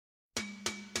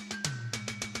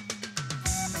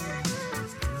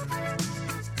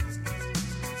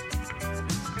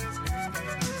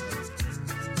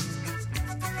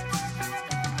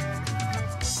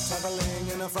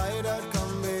fight out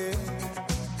come be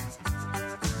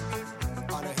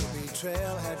on a hippie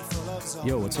trailhead full of zombies.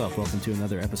 Yo, what's up? Welcome to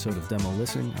another episode of Demo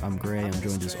Listen. I'm Gray. I'm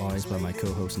joined as always by my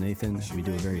co-host Nathan. We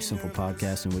do a very simple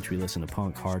podcast in which we listen to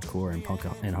punk, hardcore, and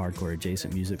hardcore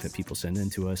adjacent music that people send in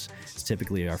to us. It's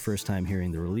typically our first time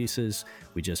hearing the releases.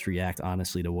 We just react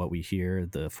honestly to what we hear.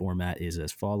 The format is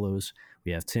as follows.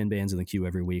 We have 10 bands in the queue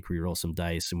every week. We roll some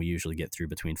dice, and we usually get through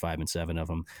between 5 and 7 of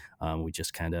them. We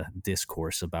just kind of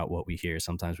discourse about what we hear.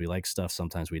 Sometimes we like stuff.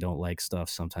 Sometimes we don't like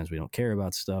stuff. Sometimes we don't care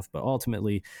about stuff. But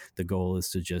ultimately, the goal is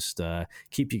to just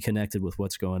keep you connected with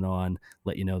what's going on,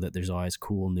 let you know that there's always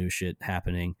cool new shit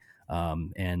happening,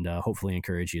 and hopefully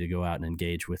encourage you to go out and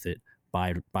engage with it.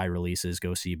 Buy releases,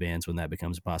 go see bands when that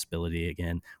becomes a possibility.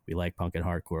 Again, we like punk and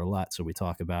hardcore a lot, so we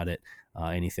talk about it.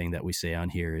 Anything that we say on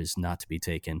here is not to be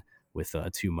taken with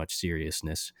too much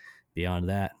seriousness. Beyond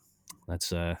that,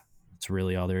 that's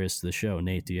really all there is to the show.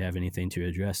 Nate, do you have anything to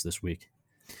address this week?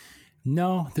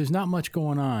 No, there's not much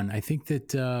going on. I think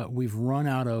that we've run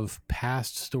out of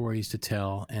past stories to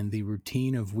tell, and the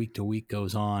routine of week to week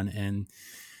goes on, and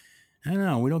I don't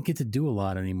know, we don't get to do a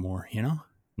lot anymore, you know?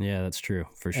 Yeah, that's true,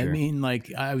 for sure. I mean,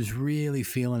 like, I was really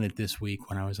feeling it this week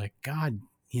when I was like, God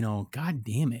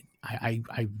damn it.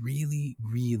 I really,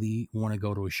 really want to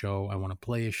go to a show. I want to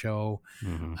play a show.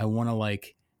 Mm-hmm. I want to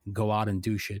like go out and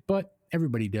do shit, but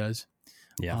everybody does.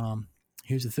 Yeah.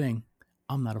 Here's the thing.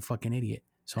 I'm not a fucking idiot,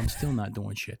 so I'm still not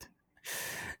doing shit.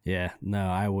 Yeah, no,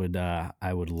 I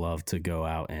would love to go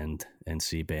out and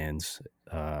see bands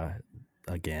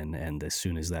again. And as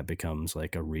soon as that becomes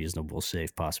like a reasonable,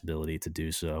 safe possibility to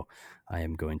do so, I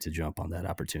am going to jump on that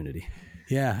opportunity.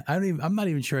 Yeah. I'm not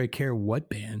even sure I care what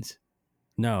bands.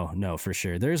 No, for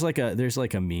sure. There's like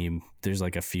a meme. There's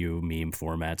like a few meme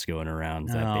formats going around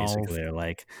that basically are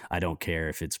like, I don't care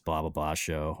if it's blah, blah, blah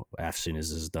show. As soon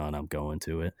as it's done, I'm going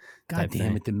to it. God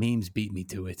damn it. The memes beat me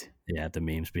to it. Yeah, the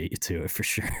memes beat you to it for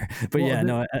sure. But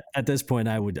at this point,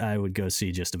 I would go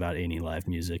see just about any live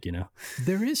music, you know.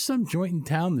 There is some joint in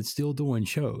town that's still doing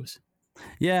shows.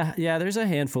 Yeah, there's a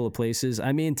handful of places.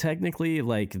 I mean, technically,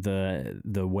 like the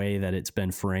way that it's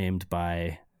been framed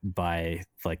by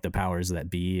like the powers that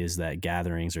be is that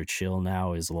gatherings are chill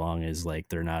now, as long as like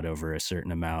they're not over a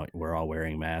certain amount. We're all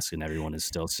wearing masks and everyone is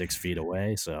still 6 feet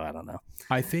away. So I don't know.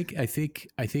 I think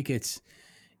it's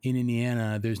in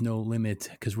Indiana. There's no limit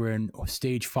because we're in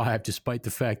stage 5, despite the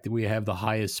fact that we have the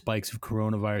highest spikes of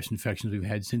coronavirus infections we've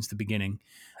had since the beginning.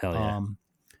 Hell yeah.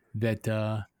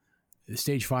 That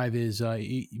stage 5 is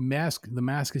the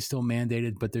mask is still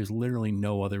mandated, but there's literally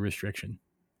no other restriction.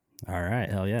 All right.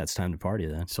 Hell yeah. It's time to party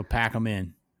then. So pack them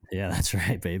in. Yeah, that's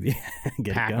right, baby.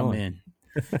 Pack them in.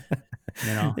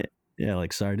 You know? Yeah,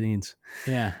 like sardines.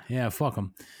 Yeah. Fuck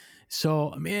them.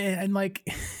 So, man, and like,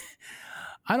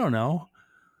 I don't know.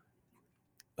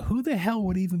 Who the hell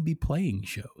would even be playing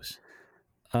shows?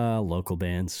 Local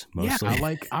bands, mostly. Yeah,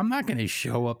 like, I'm not going to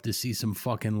show up to see some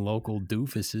fucking local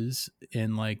doofuses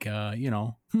and like,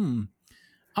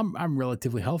 I'm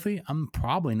relatively healthy. I'm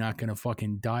probably not going to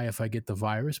fucking die if I get the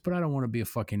virus, but I don't want to be a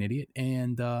fucking idiot.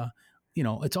 And,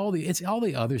 it's all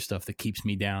the other stuff that keeps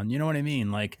me down. You know what I mean?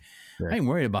 Like, sure. I ain't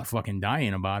worried about fucking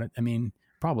dying about it. I mean,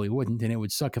 probably wouldn't, and it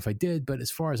would suck if I did. But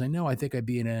as far as I know, I think I'd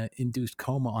be in an induced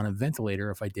coma on a ventilator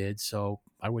if I did. So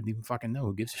I wouldn't even fucking know.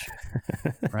 Who gives a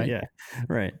shit? Right? Yeah.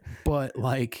 Right. But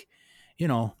like,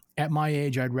 at my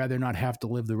age, I'd rather not have to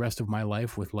live the rest of my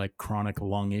life with like chronic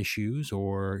lung issues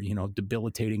or,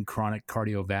 debilitating chronic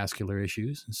cardiovascular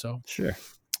issues. And so, sure.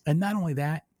 And not only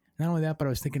that, but I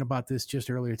was thinking about this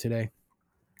just earlier today.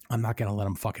 I'm not going to let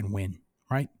them fucking win.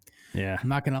 Right. Yeah. I'm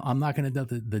not going to let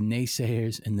the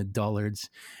naysayers and the dullards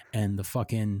and the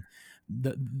fucking,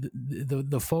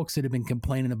 the folks that have been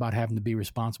complaining about having to be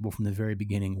responsible from the very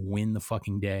beginning win the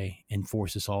fucking day and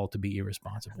force us all to be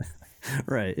irresponsible.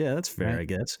 Right. Yeah, that's fair, right? I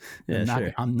guess.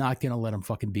 Yeah, I'm not going to let them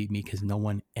fucking beat me because no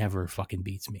one ever fucking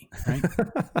beats me. Right?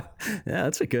 Yeah,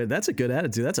 that's a good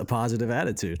attitude. That's a positive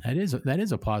attitude. That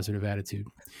is a positive attitude.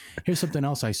 Here's something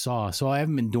else I saw. So I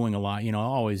haven't been doing a lot,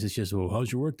 always it's just,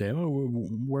 how's your work day? Oh,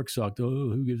 work sucked. Oh,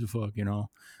 who gives a fuck?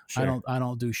 Sure. I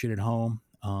don't do shit at home.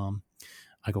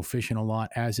 I go fishing a lot,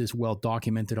 as is well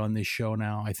documented on this show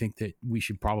now. I think that we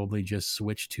should probably just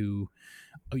switch to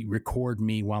record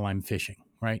me while I'm fishing,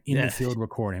 right? In the field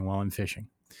recording while I'm fishing.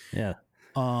 Yeah.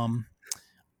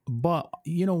 But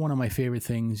one of my favorite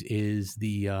things is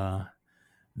the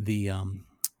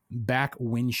back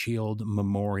windshield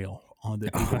memorial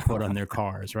that people put on their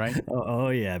cars, right? Oh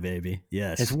yeah, baby.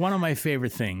 Yes. It's one of my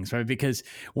favorite things, right? Because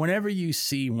whenever you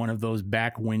see one of those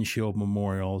back windshield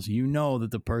memorials, you know that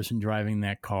the person driving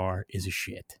that car is a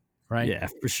shit, right? Yeah,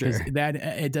 for sure. That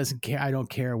it doesn't care. I don't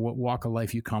care what walk of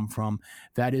life you come from.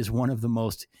 That is one of the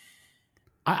most.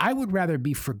 I would rather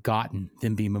be forgotten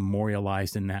than be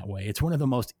memorialized in that way. It's one of the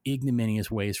most ignominious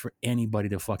ways for anybody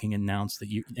to fucking announce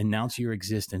your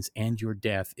existence and your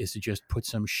death is to just put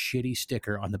some shitty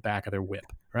sticker on the back of their whip,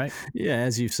 right? Yeah,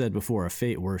 as you've said before, a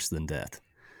fate worse than death.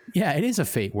 Yeah, it is a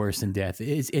fate worse than death.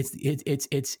 It's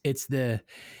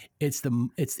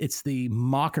the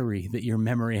mockery that your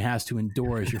memory has to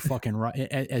endure as your fucking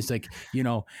as like, you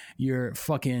know, your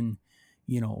fucking,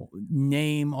 you know,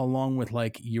 name along with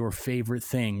like your favorite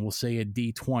thing, we'll say a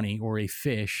D20 or a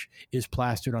fish, is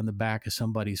plastered on the back of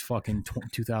somebody's fucking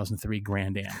 2003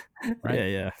 Grand Am, right?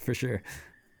 Yeah, for sure.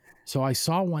 So I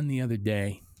saw one the other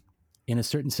day in a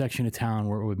certain section of town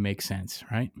where it would make sense,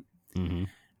 right? Mm-hmm.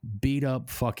 Beat up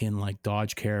fucking like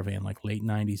Dodge Caravan, like late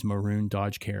 90s maroon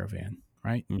Dodge Caravan,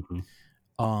 right? Mm-hmm.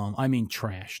 I mean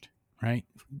trashed, right?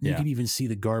 You can even see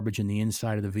the garbage in the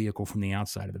inside of the vehicle from the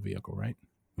outside of the vehicle, right?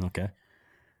 Okay.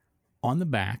 On the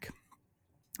back,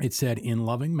 it said, in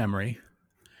loving memory,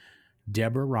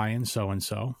 Deborah Ryan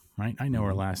so-and-so, right? I know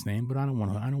her last name, but I don't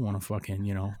want to fucking,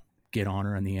 you know, get on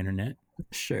her on the internet.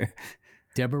 Sure.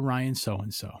 Deborah Ryan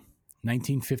so-and-so,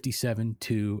 1957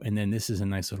 to, and then this is a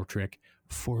nice little trick,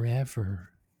 forever.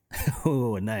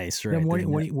 Oh, nice. Right.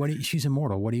 What she's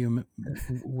immortal.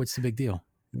 What's the big deal?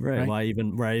 Right. Why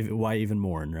even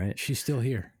mourn, right? She's still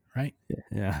here, right?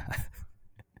 Yeah.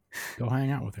 Go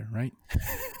hang out with her, right?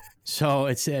 So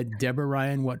it said Deborah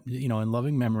Ryan, in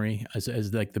loving memory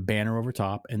as like the banner over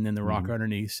top. And then the rocker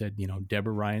underneath said, you know,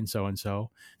 Deborah Ryan,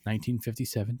 so-and-so,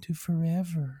 1957 to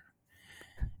forever.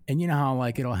 And you know how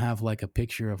like it'll have like a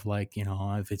picture of like, you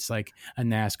know, if it's like a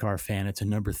NASCAR fan, it's a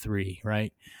number 3,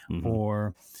 right? Mm-hmm.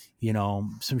 Or, you know,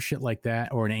 some shit like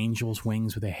that, or an angel's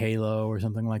wings with a halo or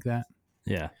something like that.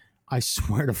 Yeah. I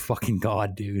swear to fucking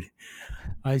God, dude.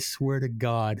 I swear to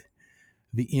God,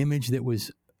 the image that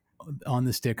was on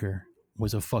the sticker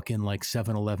was a fucking like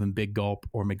 7-Eleven Big Gulp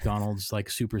or McDonald's like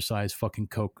supersized fucking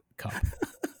Coke cup.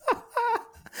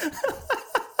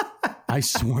 I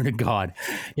swear to God,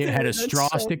 it had a straw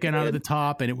sticking out of the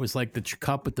top, and it was like the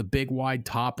cup with the big wide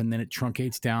top, and then it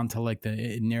truncates down to like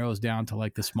it narrows down to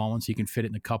like the small one, so you can fit it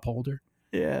in the cup holder.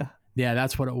 Yeah,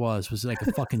 that's what it was. It was like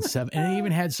a fucking 7, and it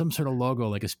even had some sort of logo,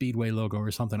 like a Speedway logo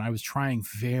or something. I was trying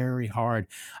very hard.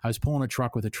 I was pulling a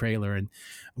truck with a trailer, and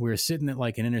we were sitting at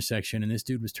like an intersection, and this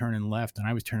dude was turning left, and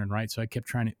I was turning right. So I kept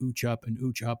trying to ooch up and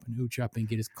ooch up and ooch up and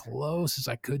get as close as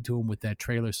I could to him with that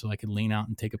trailer, so I could lean out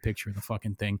and take a picture of the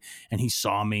fucking thing. And he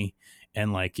saw me,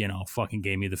 and like, you know, fucking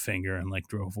gave me the finger and like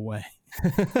drove away.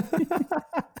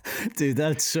 Dude,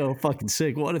 that's so fucking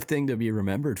sick. What a thing to be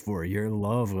remembered for, your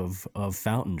love of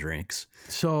fountain drinks.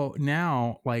 So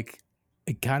now, like,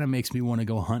 it kind of makes me want to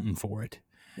go hunting for it.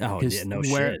 Oh, yeah, no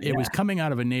shit. It was coming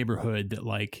out of a neighborhood that,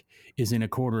 like, is in a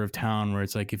quarter of town where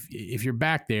it's like, if you're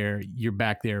back there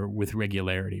with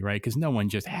regularity, right? Because no one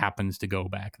just happens to go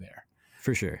back there.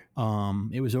 For sure.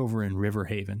 It was over in River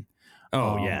Haven.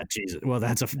 Oh yeah, Jesus. Well,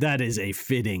 that is a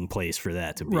fitting place for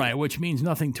that to be, right? Which means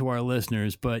nothing to our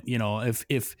listeners, but you know, if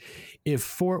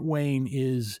Fort Wayne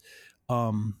is,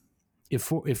 if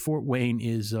Fort Wayne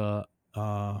is, I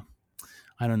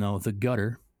don't know, the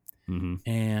gutter,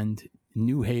 and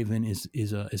New Haven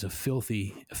is a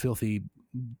filthy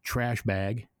trash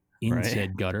bag in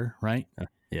said gutter, right?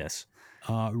 Yes.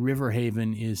 River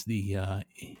Haven is the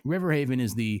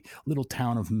little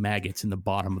town of maggots in the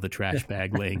bottom of the trash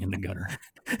bag laying in the gutter.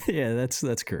 Yeah,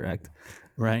 that's correct.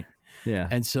 Right. Yeah.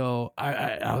 And so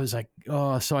I was like,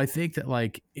 oh, so I think that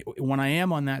like when I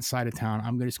am on that side of town,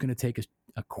 I'm just going to take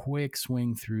a quick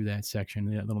swing through that section,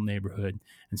 that little neighborhood,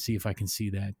 and see if I can see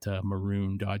that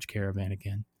maroon Dodge Caravan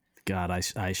again. God,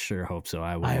 I sure hope so.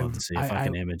 I would love to see a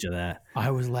fucking image of that.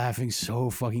 I was laughing so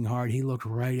fucking hard. He looked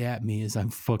right at me as I'm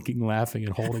fucking laughing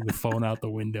and holding the phone out the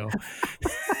window.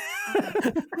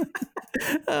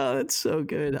 Oh, that's so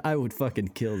good. I would fucking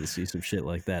kill to see some shit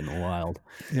like that in the wild.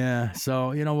 Yeah.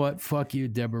 So, you know what? Fuck you,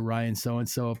 Deborah Ryan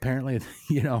so-and-so. Apparently,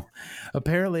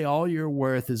 all you're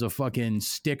worth is a fucking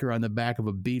sticker on the back of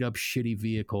a beat up shitty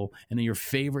vehicle. And then your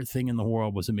favorite thing in the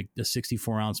world was a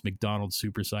 64-ounce McDonald's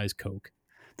supersized Coke.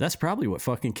 That's probably what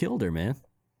fucking killed her, man.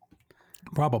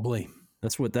 Probably.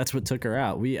 That's what took her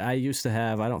out. I used to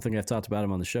have, I don't think I've talked about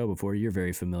him on the show before. You're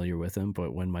very familiar with him,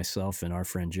 but when myself and our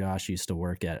friend Josh used to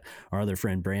work at our other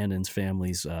friend Brandon's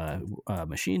family's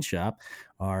machine shop,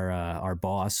 our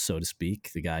boss, so to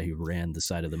speak, the guy who ran the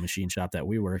side of the machine shop that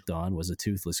we worked on, was a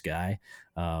toothless guy,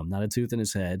 not a tooth in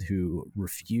his head, who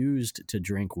refused to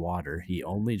drink water. He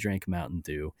only drank Mountain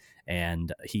Dew,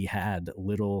 and he had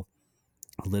little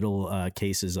little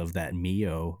cases of that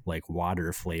Mio like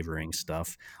water flavoring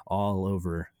stuff all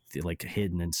over, like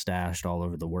hidden and stashed all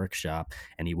over the workshop,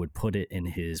 and he would put it in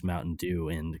his Mountain Dew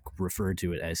and refer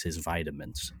to it as his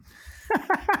vitamins.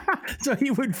 So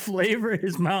he would flavor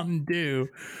his Mountain Dew.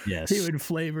 Yes. He would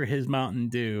flavor his Mountain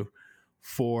Dew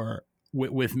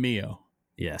with Mio.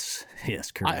 Yes,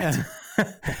 correct.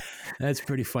 That's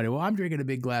pretty funny. Well, I'm drinking a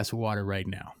big glass of water right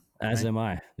now. As am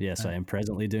I. Yes, I am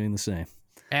presently doing the same.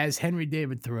 As Henry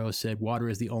David Thoreau said, water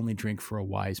is the only drink for a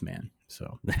wise man.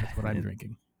 So that's what I'm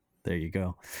drinking. There you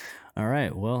go. All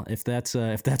right. Well, if that's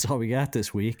all we got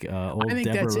this week, old I think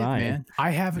Deborah that's Ryan. it, man.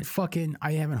 I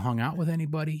haven't hung out with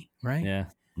anybody, right? Yeah.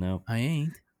 No. I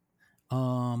ain't.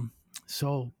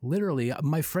 So literally,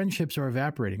 my friendships are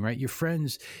evaporating. Right, your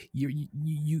friends,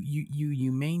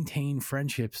 you maintain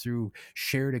friendships through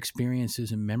shared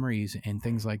experiences and memories and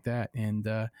things like that. And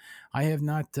I have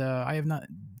not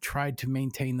tried to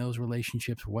maintain those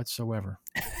relationships whatsoever.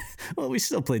 Well, we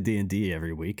still play D&D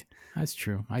every week. That's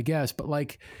true, I guess. But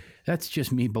like, that's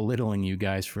just me belittling you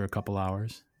guys for a couple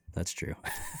hours. That's true.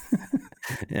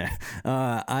 Yeah.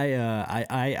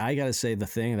 I gotta say, the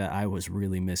thing that I was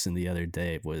really missing the other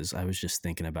day was I was just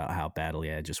thinking about how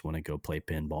badly I just want to go play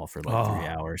pinball for like 3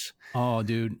 hours. Oh,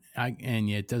 dude.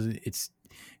 It's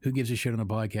who gives a shit on the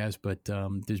podcast, but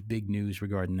there's big news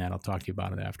regarding that. I'll talk to you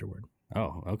about it afterward.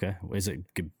 Oh, okay. Is it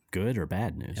good or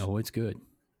bad news? Oh, it's good.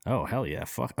 Oh, hell yeah.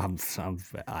 Fuck.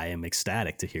 I am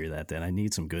ecstatic to hear that then. I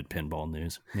need some good pinball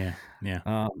news. Yeah.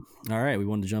 All right. We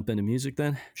want to jump into music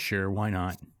then? Sure. Why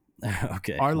not?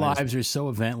 Okay. Our lives are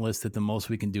so eventless that the most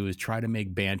we can do is try to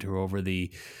make banter over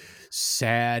the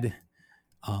sad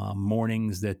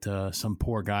mornings that some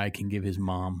poor guy can give his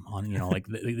mom on, like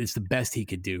it's the best he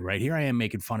could do, right? Here I am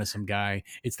making fun of some guy.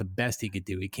 It's the best he could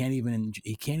do. He can't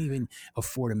even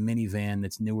afford a minivan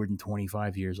that's newer than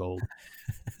 25 years old.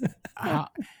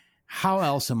 How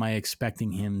else am I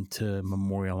expecting him to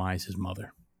memorialize his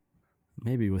mother?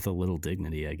 Maybe with a little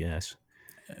dignity, I guess.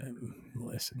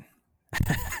 Listen,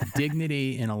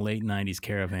 dignity in a late 90s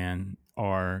Caravan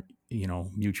are,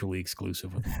 mutually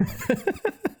exclusive with one another.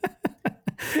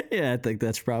 Yeah, I think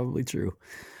that's probably true.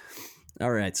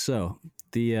 All right, so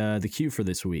the cue for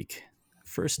this week.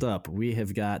 First up, we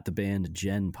have got the band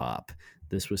Gen Pop.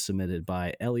 This was submitted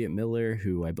by Elliot Miller,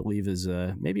 who I believe is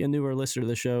maybe a newer listener to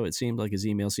the show. It seemed like his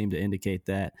email seemed to indicate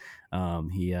that.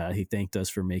 He thanked us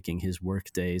for making his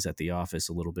work days at the office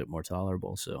a little bit more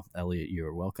tolerable. So, Elliot, you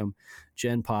are welcome.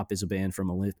 Gen Pop is a band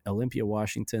from Olympia,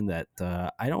 Washington that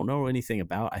I don't know anything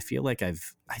about.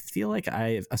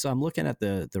 So I'm looking at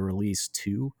the release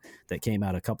 2 that came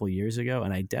out a couple years ago,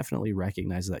 and I definitely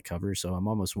recognize that cover. So I'm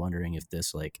almost wondering if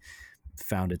this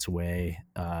found its way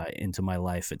into my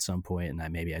life at some point,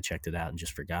 and maybe I checked it out and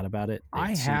just forgot about it.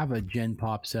 I have a Gen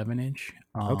Pop 7-inch.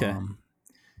 Okay.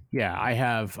 Yeah, I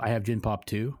have Gen Pop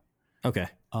 2. Okay.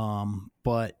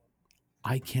 But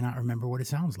I cannot remember what it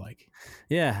sounds like.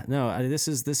 Yeah, no, this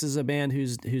is a band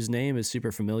whose name is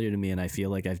super familiar to me, and I feel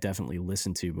like I've definitely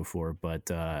listened to before, but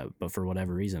for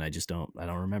whatever reason, I don't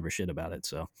remember shit about it.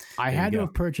 So I had to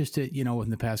have purchased it,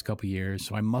 within the past couple of years,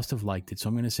 so I must have liked it. So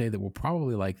I'm going to say that we'll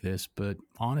probably like this, but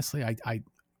honestly,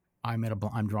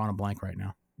 I'm drawing a blank right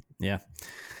now. Yeah.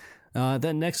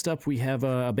 Then next up, we have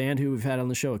a band who we've had on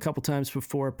the show a couple times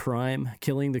before, Prime,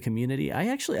 Killing the Community.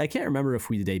 I can't remember if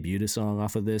we debuted a song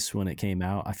off of this when it came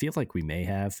out. I feel like we may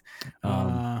have.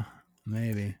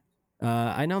 Maybe.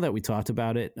 I know that we talked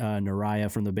about it.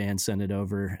 Naraya from the band sent it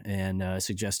over and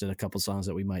suggested a couple songs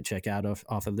that we might check out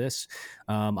off of this.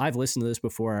 I've listened to this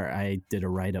before. I did a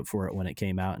write-up for it when it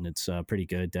came out, and it's pretty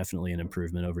good. Definitely an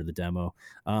improvement over the demo.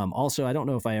 Also, I don't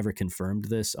know if I ever confirmed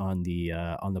this on the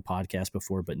podcast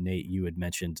before, but Nate, you had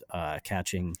mentioned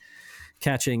catching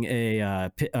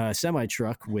a semi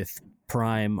truck with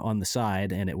Prime on the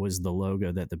side, and it was the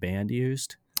logo that the band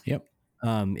used. Yep.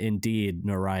 Indeed,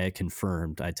 Naraya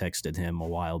confirmed. I texted him a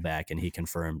while back, and he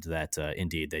confirmed that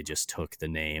indeed they just took the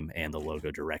name and the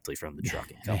logo directly from the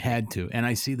trucking company. I had to, and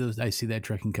I see that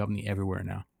trucking company everywhere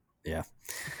now. Yeah,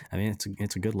 I mean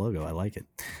it's a good logo. I like it.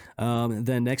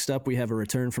 Then next up, we have a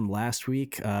return from last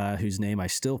week, whose name I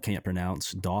still can't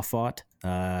pronounce. Dawfought.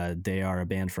 They are a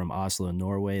band from Oslo,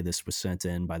 Norway. This was sent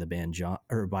in by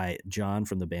by John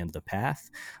from the band The Path.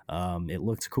 It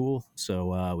looked cool,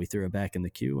 so we threw it back in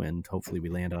the queue, and hopefully we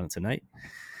land on it tonight.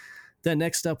 Then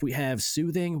next up, we have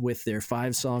Soothing with their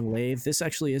 5-song Lave. This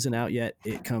actually isn't out yet.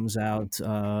 It comes out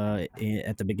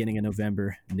at the beginning of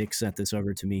November. Nick sent this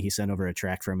over to me. He sent over a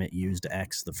track from it, Used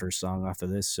X, the first song off of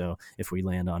this. So if we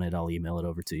land on it, I'll email it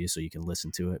over to you so you can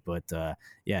listen to it. But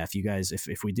yeah, if you guys,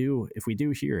 if we do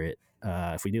hear it,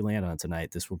 if we do land on it tonight,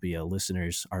 this will be our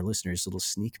listeners' little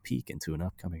sneak peek into an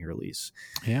upcoming release.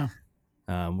 Yeah.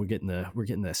 We're getting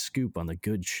the scoop on the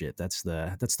good shit. That's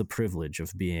the privilege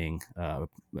of being,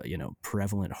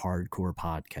 prevalent hardcore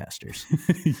podcasters.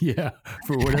 Yeah,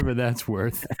 for whatever that's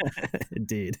worth.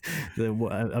 Indeed,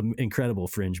 the incredible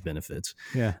fringe benefits.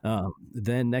 Yeah.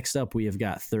 Then next up, we have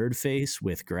got Third Face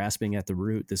with Grasping at the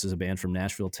Root. This is a band from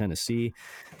Nashville, Tennessee.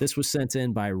 This was sent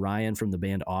in by Ryan from the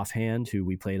band Offhand, who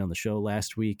we played on the show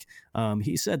last week.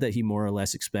 He said that he more or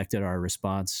less expected our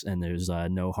response, and there's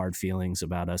no hard feelings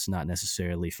about us not necessarily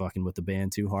fucking with the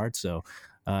band too hard. So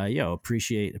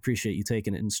appreciate you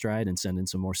taking it in stride and sending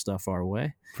some more stuff our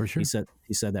way. For sure.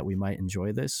 He said that we might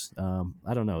enjoy this.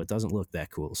 I don't know, it doesn't look that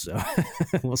cool, so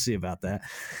we'll see about that.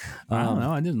 I don't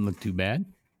know, it didn't look too bad.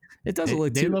 It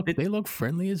doesn't they look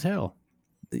friendly as hell.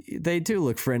 They do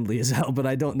look friendly as hell, but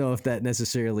I don't know if that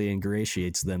necessarily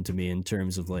ingratiates them to me in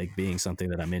terms of like being something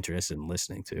that I'm interested in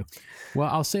listening to. Well,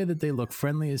 I'll say that they look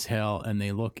friendly as hell, and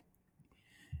they look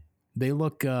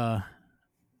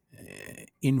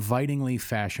invitingly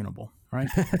fashionable, right?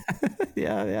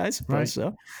 yeah, I suppose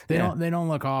so. They don't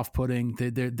look off-putting.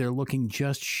 They're looking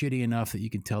just shitty enough that you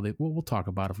can tell we'll talk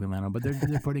about it if we land on, but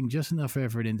they're putting just enough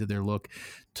effort into their look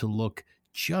to look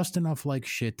just enough like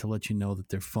shit to let you know that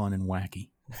they're fun and wacky.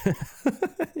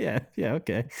 yeah,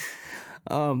 okay.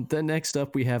 Then next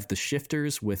up, we have The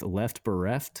Shifters with Left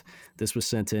Bereft. This was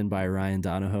sent in by Ryan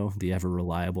Donahoe, the ever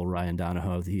reliable Ryan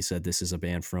Donahoe. He said this is a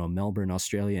band from Melbourne,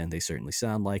 Australia, and they certainly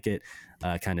sound like it.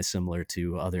 Kind of similar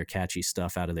to other catchy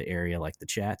stuff out of the area, like The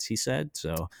Chats, he said.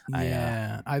 So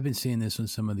yeah, I've been seeing this on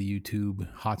some of the YouTube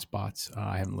hotspots.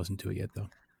 I haven't listened to it yet, though.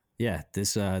 Yeah,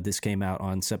 this came out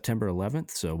on September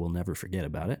 11th, so we'll never forget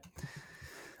about it.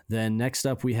 Then next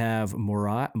up, we have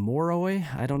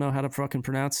Moroi. I don't know how to fucking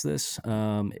pronounce this.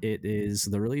 It is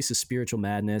the release of Spiritual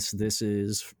Madness. This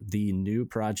is the new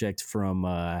project from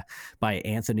by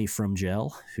Anthony From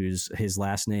Gel, his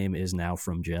last name is now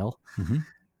From Gel.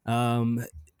 Mm-hmm.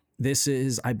 This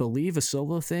is, I believe, a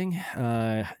solo thing.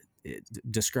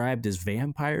 Described as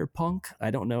vampire punk.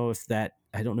 I don't know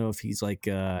if he's like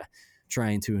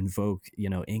trying to invoke,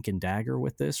 Ink and Dagger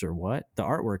with this or what. The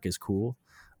artwork is cool.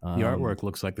 The artwork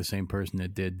looks like the same person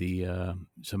that did the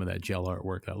some of that gel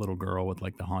artwork, that little girl with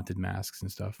like the haunted masks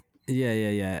and stuff.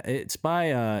 Yeah. It's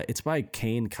by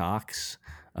Kane Cox.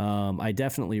 I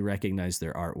definitely recognize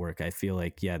their artwork. I feel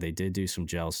like, they did do some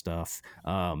gel stuff.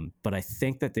 But I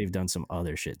think that they've done some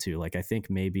other shit too. Like I think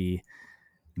maybe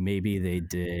they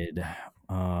did.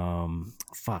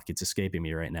 It's escaping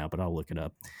me right now, but I'll look it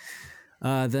up.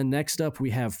 Then next up, we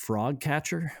have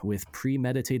Frogcatcher with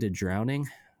Premeditated Drowning.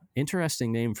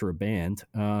 Interesting name for a band.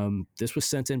 This was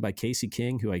sent in by Casey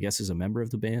King, who I guess is a member of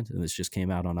the band, and this just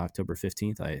came out on October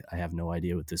 15th. I have no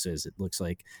idea what this is. It looks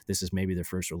like this is maybe their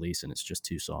first release, and it's just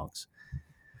 2 songs.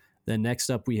 Then next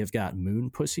up, we have got Moon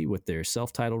Pussy with their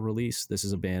self-titled release. This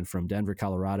is a band from Denver,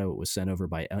 Colorado. It was sent over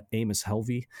by Amos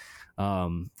Helvey.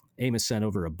 Amos sent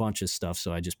over a bunch of stuff,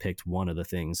 so I just picked one of the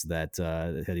things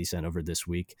that he sent over this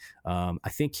week. I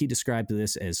think he described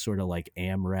this as sort of like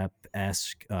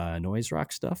AMREP-esque noise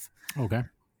rock stuff. Okay.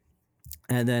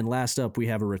 And then last up, we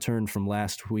have a return from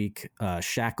last week,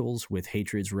 Shackles with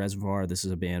Hatred's Reservoir. This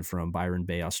is a band from Byron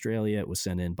Bay, Australia. It was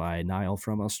sent in by Niall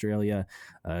from Australia.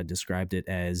 Described it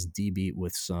as D-beat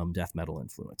with some death metal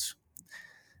influence.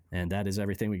 And that is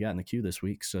everything we got in the queue this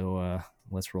week. So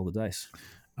let's roll the dice.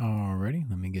 Alrighty,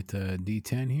 let me get to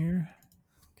D10 here.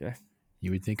 Okay.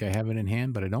 You would think I have it in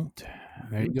hand, but I don't.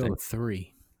 There you go,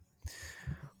 3.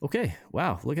 Okay.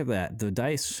 Wow. Look at that. The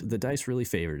dice really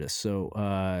favored us. So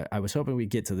I was hoping we'd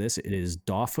get to this. It is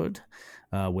Dofud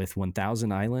with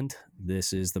 1000 Island.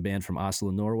 This is the band from Oslo,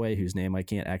 Norway, whose name I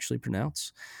can't actually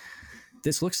pronounce.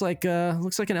 This looks like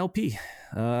an LP,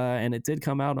 and it did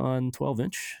come out on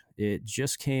 12-inch. It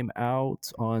just came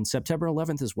out on September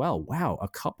 11th as well. Wow, a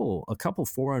couple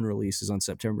foreign releases on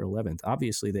September 11th.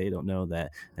 Obviously, they don't know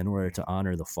that in order to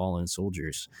honor the fallen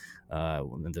soldiers,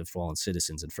 the fallen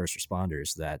citizens and first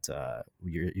responders, that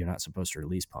you're not supposed to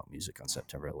release punk music on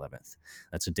September 11th.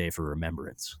 That's a day for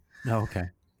remembrance. Oh, okay.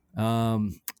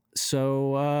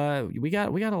 So we got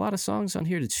a lot of songs on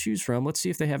here to choose from. Let's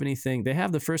see if they have anything. They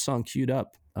have the first song queued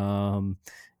up.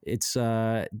 It's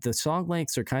the song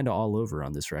lengths are kind of all over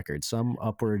on this record. Some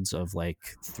upwards of like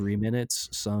 3 minutes,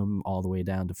 some all the way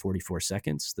down to 44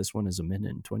 seconds. This one is 1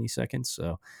 minute and 20 seconds.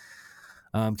 So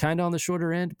Kind of on the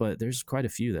shorter end, but there's quite a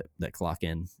few that clock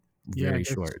in very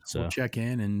short. So we'll check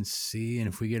in and see, and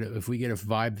if we get a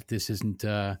vibe that this isn't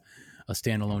a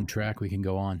standalone track, we can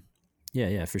go on.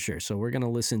 Yeah, for sure. So we're gonna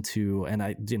listen to, and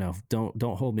I, don't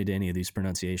hold me to any of these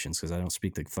pronunciations because I don't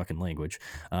speak the fucking language.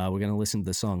 We're gonna listen to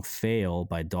the song "Fail"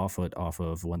 by Dawfoot off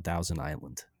of 1000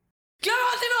 Island.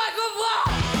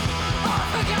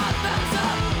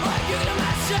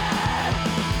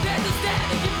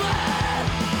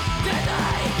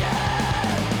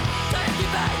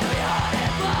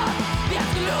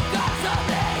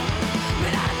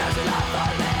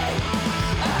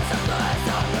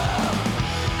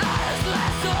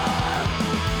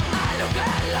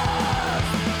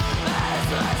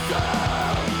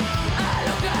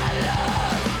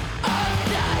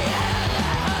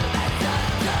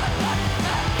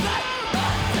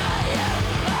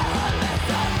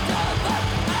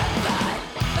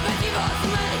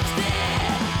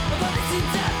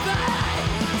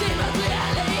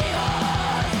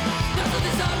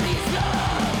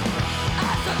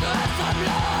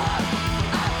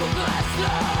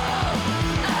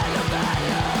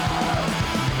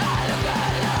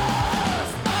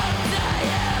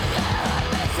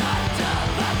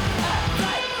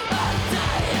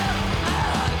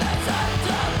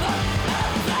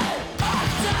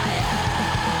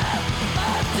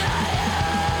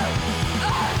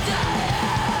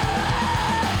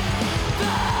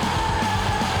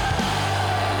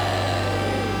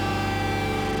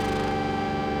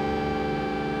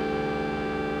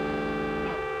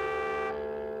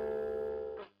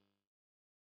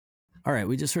 All right,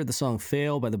 we just heard the song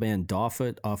 "Fail" by the band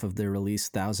Dawfoot off of their release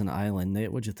 1000 Island.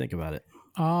 Nate, what'd you think about it?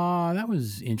 That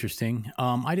was interesting.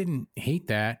 I didn't hate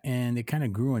that, and it kind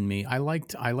of grew on me. I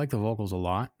liked the vocals a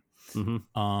lot.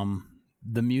 Mm-hmm.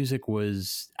 The music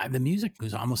was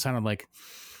almost sounded like,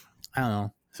 I don't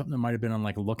know, something that might have been on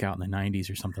like a Lookout in the 90s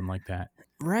or something like that.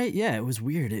 Right, yeah, it was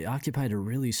weird. It occupied a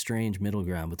really strange middle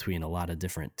ground between a lot of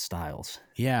different styles.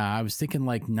 Yeah, I was thinking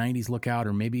like 90s Lookout,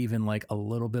 or maybe even like a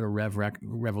little bit of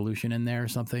Revolution in there or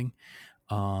something.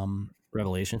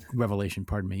 Revelation,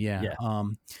 pardon me. Yeah.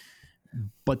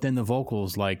 But then the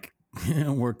vocals like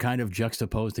were kind of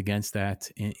juxtaposed against that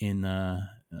in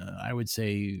I would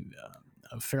say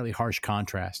a fairly harsh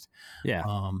contrast. Yeah.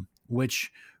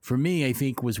 Which for me, I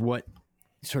think was what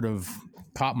sort of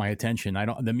caught my attention.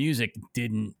 The music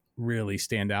didn't really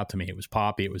stand out to me. It was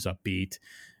poppy, it was upbeat,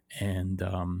 and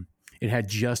it had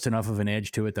just enough of an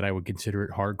edge to it that I would consider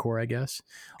it hardcore, I guess.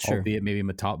 Sure. Albeit maybe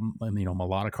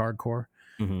melodic hardcore.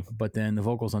 Mm-hmm. But then the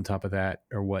vocals on top of that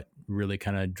are what really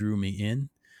kind of drew me in.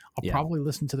 I'll probably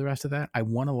listen to the rest of that. I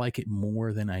want to like it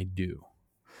more than I do.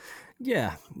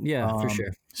 Yeah, for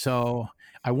sure. So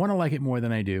I want to like it more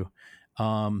than I do.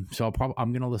 So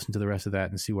I'm going to listen to the rest of that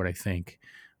and see what I think.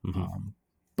 Mm-hmm.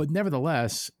 But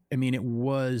nevertheless, I mean, it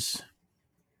was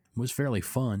fairly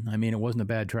fun. I mean, it wasn't a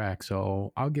bad track,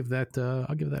 so I'll give that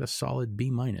a solid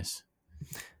B-.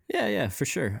 Yeah, for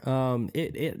sure.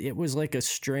 It was like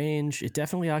it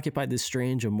definitely occupied this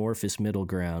strange amorphous middle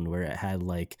ground where it had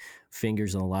like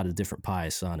fingers on a lot of different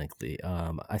pies sonically.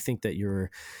 I think that you're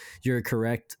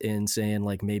correct in saying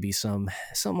like maybe some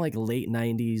like late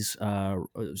 90s,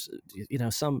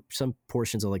 some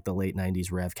portions of like the late 90s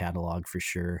Rev catalog for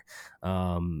sure.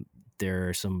 There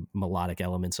are some melodic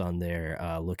elements on there.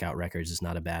 Lookout Records is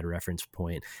not a bad reference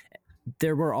point.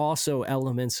 There were also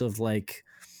elements of like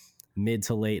mid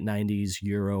to late 90s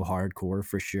Euro hardcore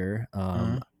for sure.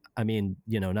 I mean,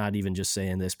 not even just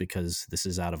saying this because this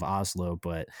is out of Oslo,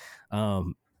 but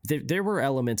there were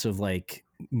elements of like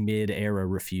mid-era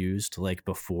Refused, like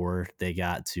before they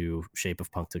got to Shape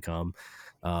of Punk to Come,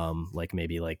 like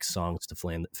maybe like Songs to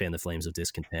Fan the Flames of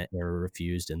Discontent era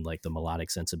Refused, and like the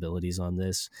melodic sensibilities on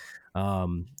this.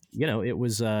 It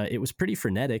was pretty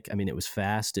frenetic. I mean, it was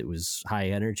fast, it was high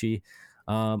energy.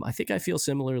 I think I feel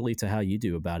similarly to how you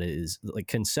do about it. Is like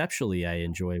conceptually, I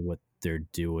enjoy what they're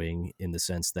doing in the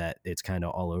sense that it's kind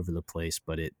of all over the place,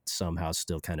 but it somehow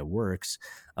still kind of works.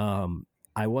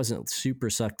 I wasn't super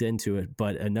sucked into it,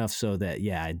 but enough so that,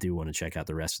 I do want to check out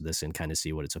the rest of this and kind of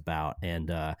see what it's about. And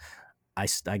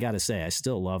I got to say, I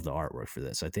still love the artwork for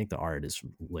this. I think the art is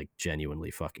like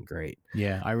genuinely fucking great.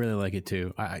 Yeah, I really like it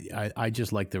too. I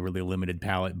just like the really limited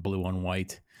palette, blue on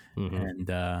white, and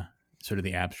sort of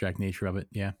the abstract nature of it.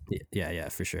 Yeah,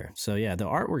 for sure. So the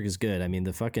artwork is good. I mean,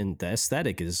 the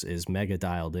aesthetic is mega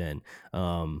dialed in.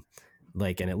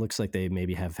 And it looks like they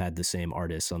maybe have had the same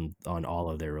artists on all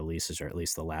of their releases, or at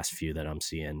least the last few that I'm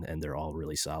seeing, and they're all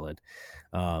really solid.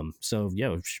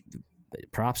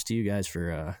 Props to you guys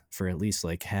for at least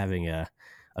like having a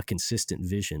a consistent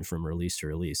vision from release to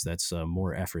release. That's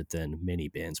more effort than many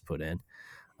bands put in.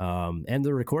 And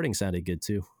the recording sounded good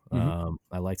too.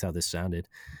 I liked how this sounded.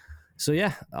 So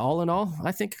yeah, all in all,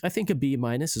 I think a B-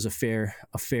 is a fair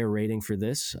rating for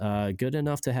this. Good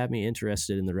enough to have me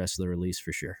interested in the rest of the release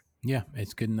for sure. Yeah,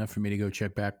 it's good enough for me to go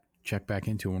check back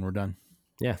into when we're done.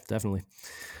 Yeah, definitely.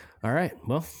 All right,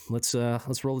 well, let's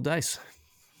roll the dice.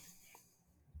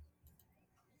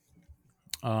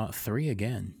 3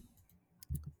 again.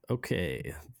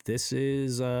 Okay, this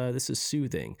is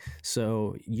Soothing.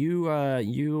 So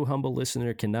you humble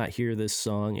listener cannot hear this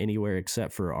song anywhere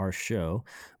except for our show.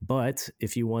 But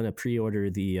if you want to pre-order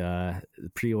the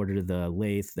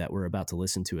lathe that we're about to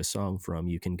listen to a song from,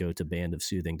 you can go to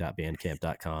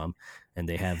bandofsoothing.bandcamp.com, and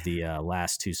they have the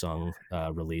last 2 song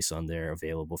release on there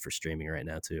available for streaming right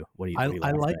now too. What do you?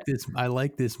 I like this. I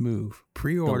like this move.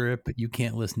 Pre-order it, but you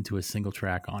can't listen to a single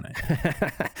track on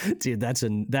it. Dude, that's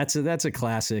a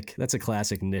classic. That's a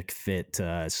classic Nick Fit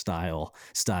style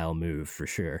move for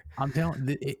sure. I'm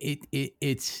telling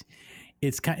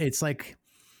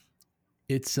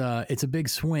it's a big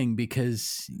swing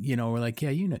because we're like, yeah,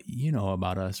 you know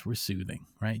about us, we're soothing,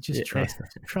 right? Just trust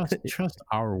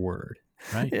our word,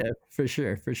 right? Yeah, for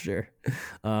sure.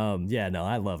 Yeah, no,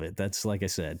 I love it. That's, like I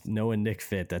said, knowing Nick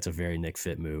Fit, that's a very Nick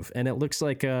Fit move, and it looks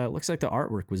like the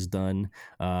artwork was done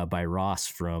by Ross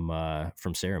from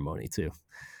Ceremony too.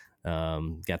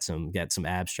 Got some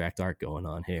abstract art going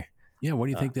on here. Yeah, what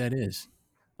do you think that is?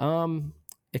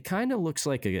 It kind of looks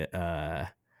like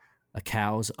a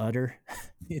cow's udder.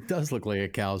 It does look like a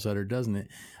cow's udder, doesn't it?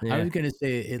 Yeah. I was going to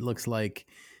say it looks like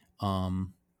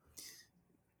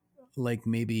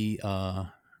maybe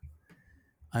I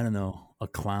don't know, a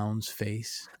clown's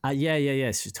face.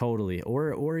 Yes, totally.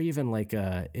 Or even like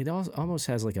it almost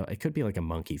has it could be like a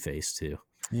monkey face too.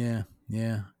 Yeah,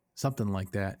 something like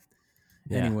that.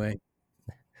 Yeah.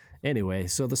 Anyway,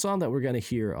 so the song that we're going to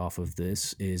hear off of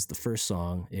this is the first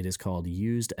song. It is called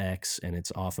Used X, and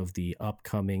it's off of the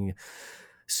upcoming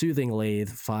Soothing Lathe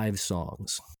 5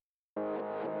 songs.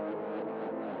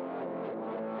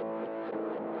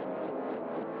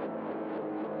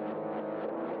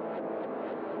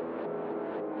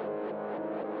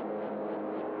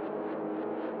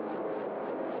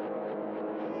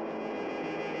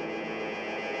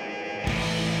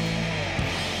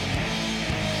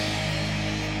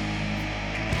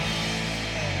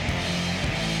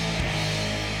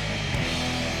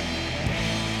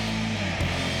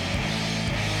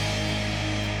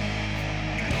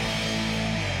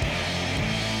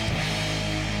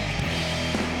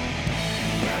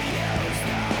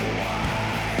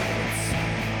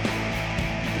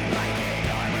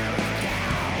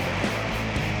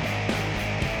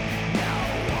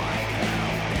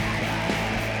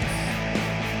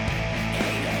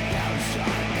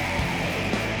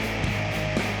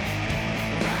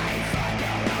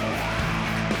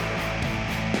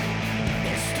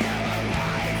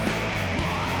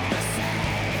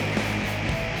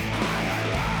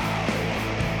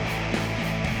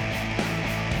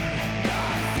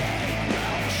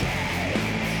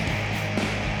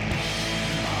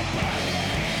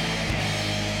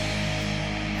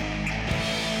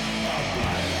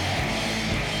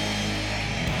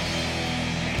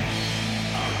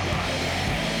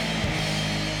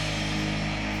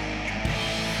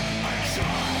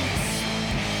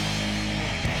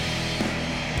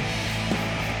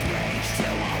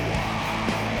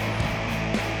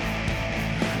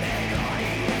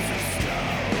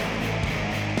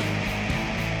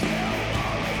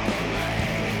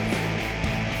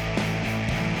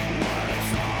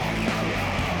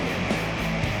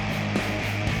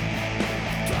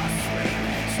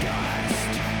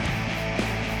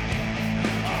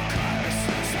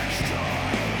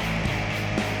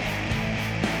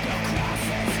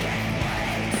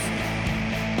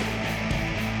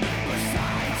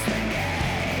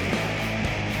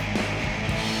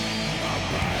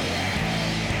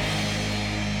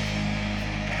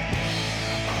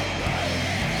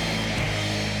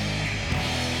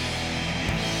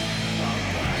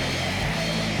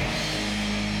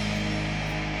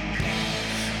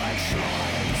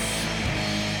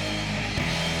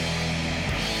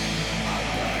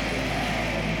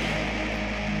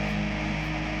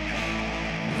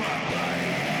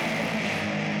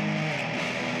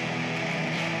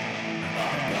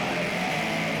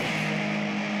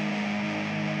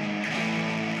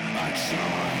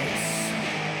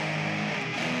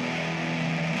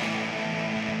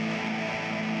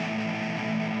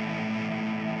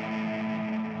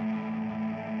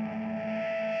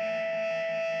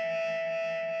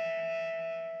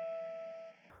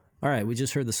 All right, we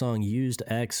just heard the song Used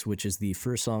X, which is the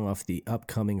first song off the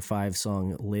upcoming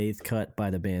 5-song Lathe cut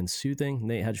by the band Soothing.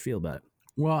 Nate, how'd you feel about it?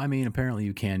 Well, I mean, apparently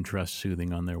you can trust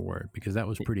Soothing on their word, because that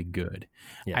was pretty good.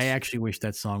 Yes. I actually wish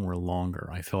that song were longer.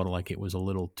 I felt like it was a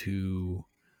little too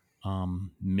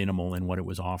minimal in what it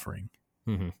was offering.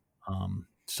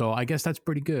 So I guess that's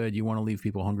pretty good. You want to leave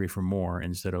people hungry for more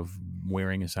instead of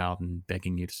wearing us out and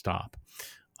begging you to stop.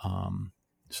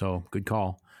 So good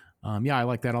call. Yeah, I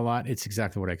like that a lot. It's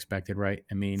exactly what I expected, right?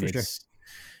 I mean,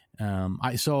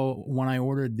 so when I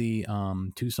ordered the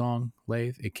 2-song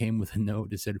Lathe, it came with a note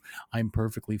that said, "I'm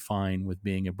perfectly fine with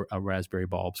being a Raspberry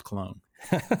Bulbs clone."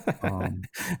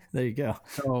 There you go.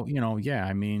 So, yeah,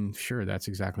 I mean, sure, that's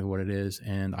exactly what it is.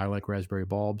 And I like Raspberry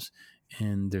Bulbs,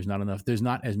 and there's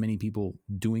not as many people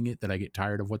doing it that I get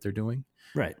tired of what they're doing.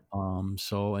 Right.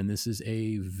 And this is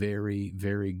a very,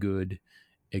 very good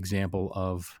example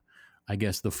of, I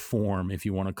guess, the form, if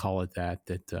you want to call it that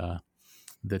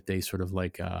they sort of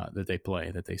like, that they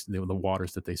play, the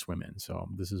waters that they swim in. So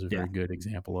this is a very good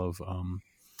example of,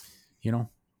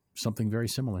 something very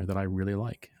similar that I really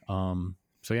like.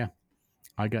 So yeah,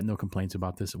 I got no complaints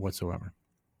about this whatsoever.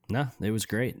 No, it was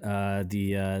great.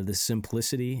 The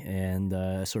simplicity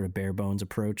and sort of bare bones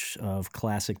approach of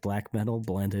classic black metal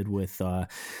blended with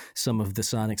some of the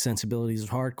sonic sensibilities of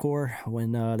hardcore.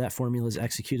 When that formula is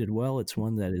executed well, it's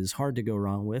one that is hard to go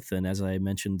wrong with. And as I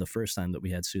mentioned the first time that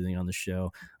we had Soothing on the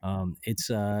show, it's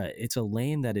a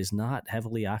lane that is not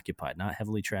heavily occupied, not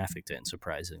heavily trafficked in,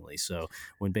 surprisingly. So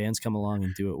when bands come along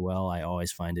and do it well, I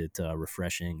always find it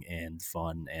refreshing and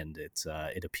fun, and it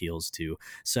appeals to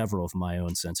several of my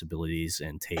own sensibilities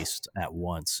and taste at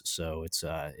once. So it's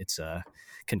a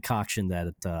concoction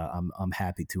that I'm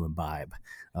happy to imbibe.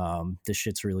 This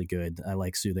shit's really good. I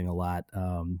like Soothing a lot.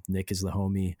 Nick is the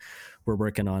homie. We're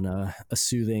working on a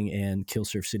Soothing and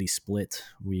Killsurf City split.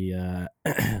 We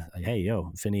hey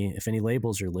yo, if any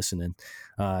labels are listening,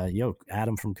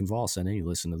 Adam from Convulse, I know you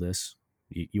listen to this.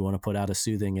 You want to put out a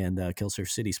Soothing and Killsurf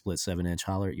City split 7-inch?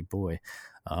 Holler at your boy.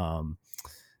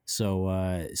 So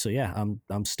yeah,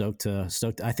 I'm stoked.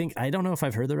 I don't know if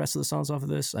I've heard the rest of the songs off of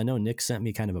this. I know Nick sent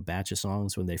me kind of a batch of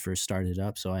songs when they first started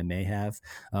up, so I may have.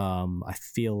 I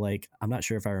feel like I'm not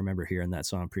sure if I remember hearing that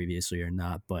song previously or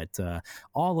not, but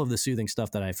all of the Soothing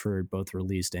stuff that I've heard, both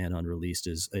released and unreleased,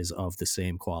 is of the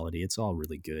same quality. It's all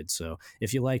really good. So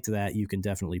if you liked that, you can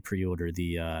definitely pre-order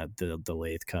the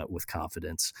Lathe cut with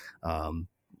confidence.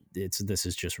 This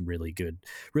is just really good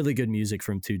music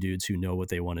from two dudes who know what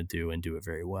they want to do and do it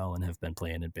very well, and have been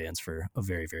playing in bands for a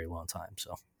very, very long time.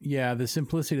 So yeah, the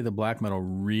simplicity of the black metal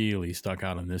really stuck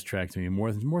out on this track to me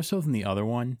more so than the other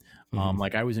one.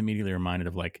 Like I was immediately reminded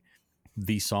of like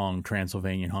the song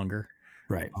Transylvanian Hunger,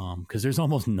 right? Because there's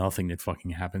almost nothing that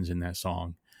fucking happens in that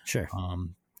song. Sure.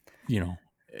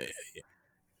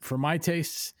 For my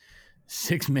tastes,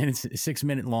 6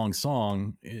 minute long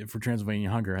song for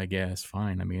Transylvanian Hunger, I guess.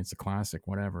 Fine. I mean, it's a classic,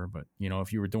 whatever. But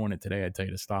if you were doing it today, I'd tell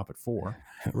you to stop at 4.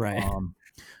 Right.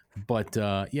 But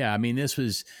yeah, I mean, this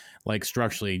was like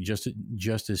structurally just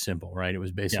as simple, right? It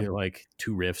was basically like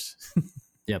 2 riffs.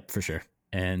 Yep, for sure.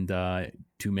 And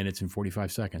 2 minutes and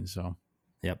 45 seconds. So.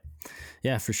 Yep.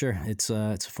 Yeah, for sure. It's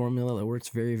a formula that works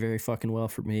very, very fucking well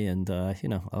for me. And,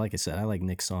 like I said, I like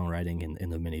Nick's songwriting in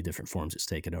the many different forms it's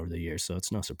taken over the years. So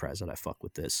it's no surprise that I fuck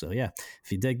with this. So yeah,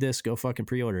 if you dig this, go fucking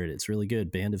pre-order it. It's really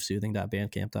good.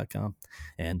 bandofsoothing.bandcamp.com.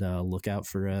 And look out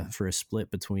for a split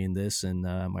between this and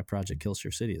my project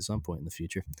Killsurf City at some point in the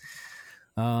future.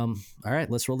 All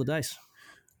right, let's roll the dice.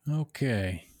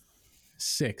 Okay.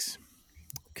 6.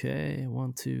 Okay,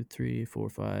 1, 2, 3, 4,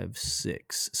 5,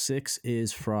 6. 6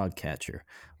 is Frogcatcher.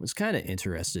 I was kind of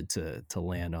interested to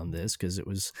land on this because it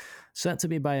was sent to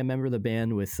me by a member of the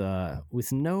band with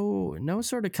no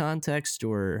sort of context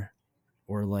or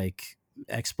like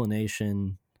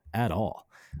explanation at all.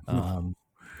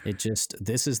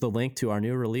 This is the link to our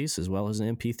new release as well as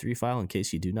an MP3 file in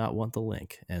case you do not want the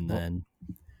link, and then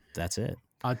that's it.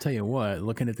 I'll tell you what.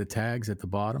 Looking at the tags at the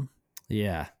bottom,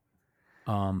 yeah.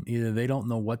 Either they don't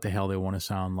know what the hell they want to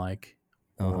sound like,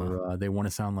 or they want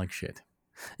to sound like shit.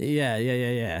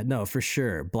 Yeah. No, for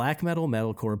sure. Black metal,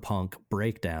 metalcore, punk,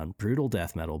 breakdown, brutal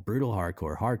death metal, brutal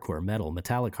hardcore, hardcore metal,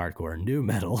 metallic hardcore, new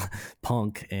metal,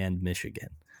 punk, and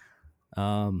Michigan.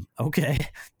 Okay,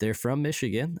 they're from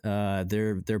Michigan.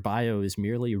 Their bio is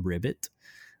merely Ribbit.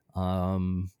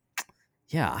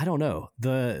 Yeah, I don't know.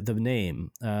 The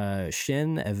name,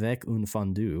 Chien avec un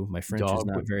fondu. My French is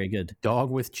not very good. Dog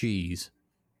with cheese.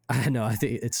 I know. I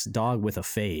think it's dog with a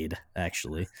fade,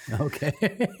 actually. Okay.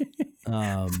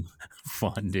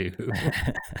 Fondue.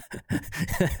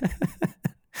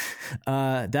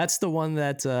 That's the one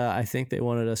that I think they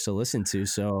wanted us to listen to.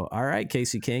 So, all right,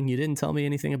 Casey King, you didn't tell me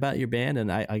anything about your band,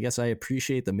 and I guess I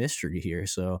appreciate the mystery here.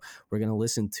 So we're going to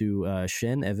listen to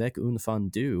Chien avec un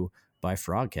fondue by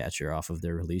Frogcatcher off of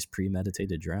their release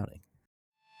Premeditated Drowning.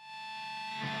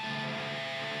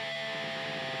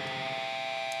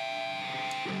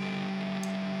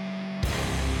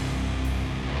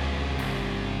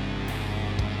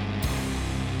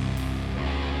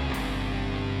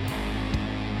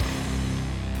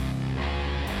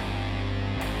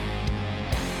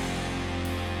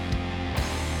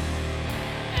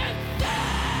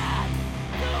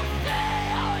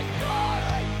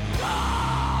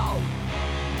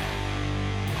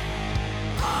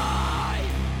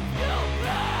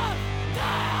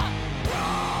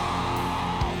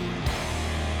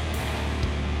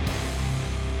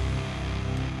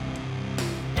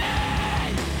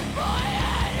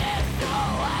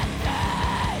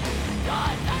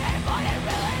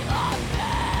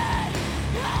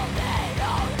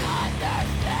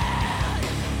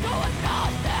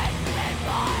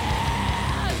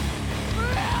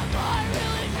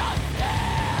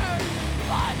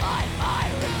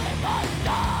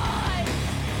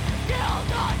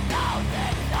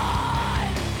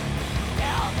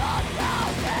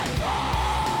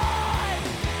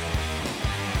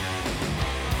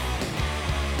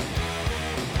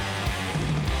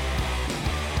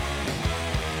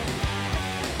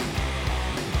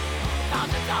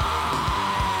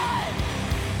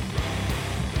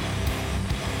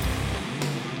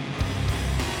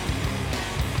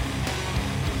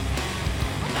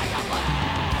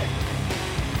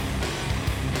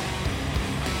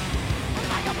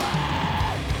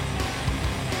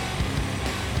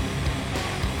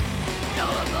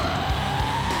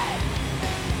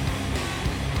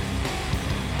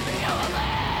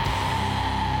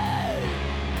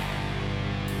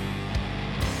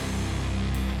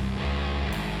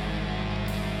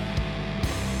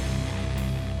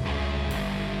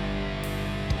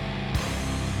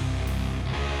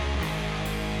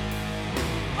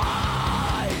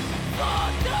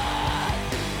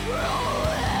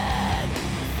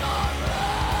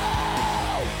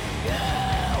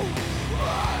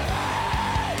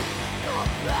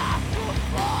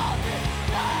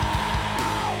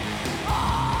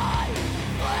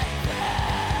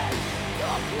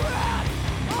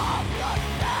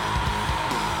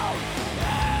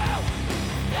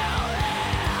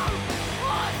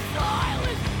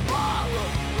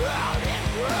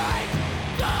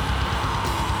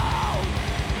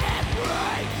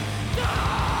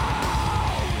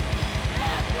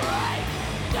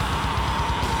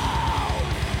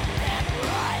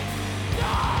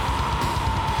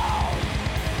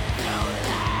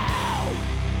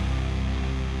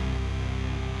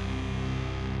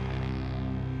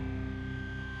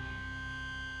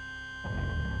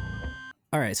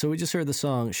 All right, so we just heard the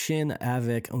song Chien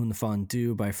avec un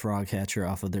fondue by Frogcatcher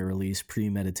off of their release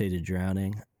Premeditated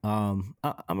Drowning. I'm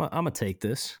gonna take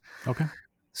this. Okay.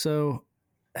 So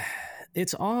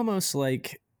it's almost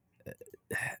like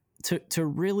to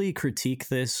really critique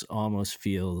this almost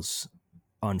feels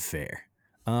unfair.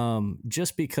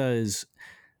 Just because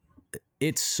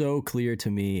it's so clear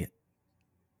to me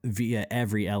via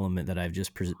every element that I've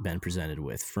just been presented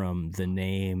with, from the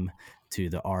name to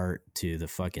the art to the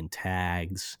fucking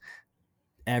tags,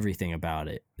 everything about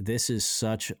it. This is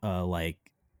such a like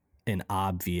an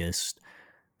obvious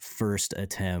first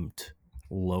attempt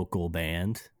local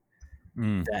band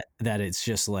that it's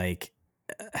just like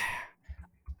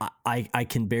I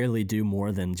can barely do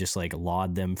more than just like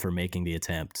laud them for making the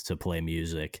attempt to play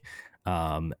music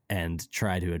and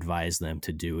try to advise them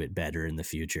to do it better in the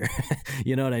future.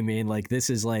 You know what I mean? Like this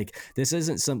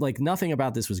isn't some, like nothing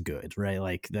about this was good, right?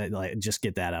 Like that, like just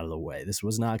get that out of the way. This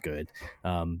was not good.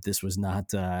 This was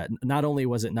not only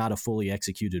was it not a fully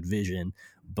executed vision,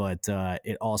 but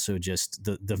it also just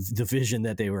the vision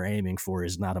that they were aiming for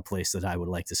is not a place that I would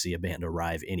like to see a band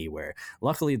arrive anywhere.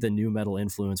 Luckily, the nu metal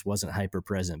influence wasn't hyper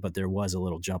present, but there was a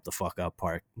little jump the fuck up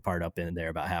part up in there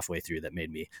about halfway through that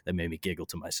made me giggle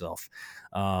to myself.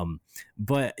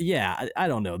 But yeah, I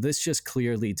don't know. This just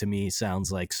clearly to me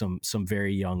sounds like some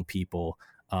very young people,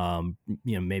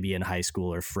 maybe in high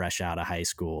school or fresh out of high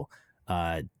school,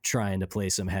 trying to play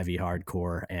some heavy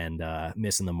hardcore and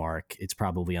missing the mark. It's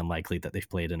probably unlikely that they've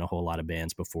played in a whole lot of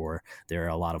bands before. There are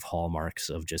a lot of hallmarks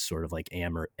of just sort of like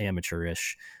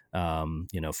amateurish,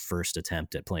 first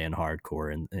attempt at playing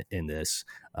hardcore in this.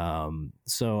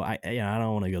 So I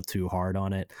don't want to go too hard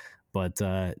on it, but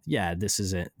this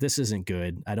isn't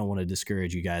good. I don't want to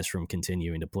discourage you guys from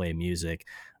continuing to play music,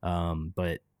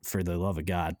 but for the love of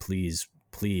God, please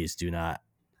do not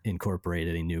incorporate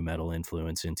any new metal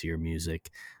influence into your music.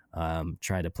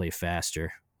 Try to play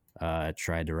faster.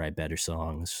 Try to write better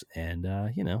songs, and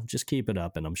just keep it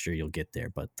up, and I'm sure you'll get there.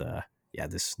 But yeah,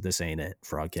 this ain't it,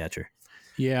 Frogcatcher.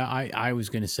 Yeah, I was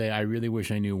going to say, I really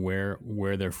wish I knew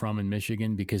where they're from in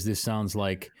Michigan, because this sounds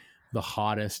like the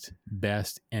hottest,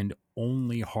 best, and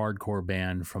only hardcore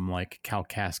band from like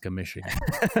Kalkaska, Michigan.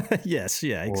 Yes,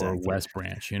 yeah, exactly. Or West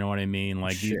Branch, you know what I mean?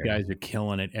 Like Sure. These guys are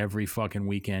killing it every fucking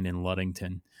weekend in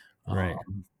Ludington. Right.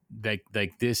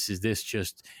 Like this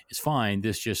just is fine.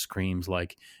 This just screams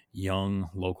like young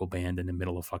local band in the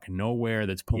middle of fucking nowhere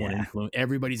that's pulling influence.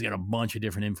 Everybody's got a bunch of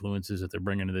different influences that they're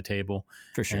bringing to the table.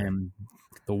 For sure. And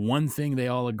the one thing they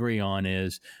all agree on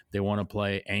is they want to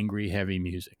play angry, heavy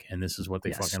music, and this is what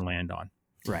they fucking land on.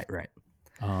 Right.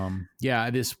 Yeah,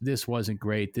 this wasn't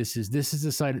great. This is the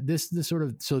side. This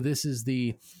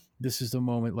is the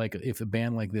moment. Like if a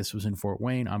band like this was in Fort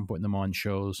Wayne, I'm putting them on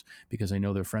shows because I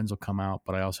know their friends will come out,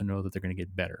 but I also know that they're going to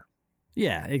get better.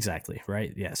 Yeah, exactly.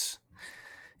 Right. Yes.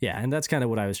 Yeah, and that's kind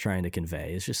of what I was trying to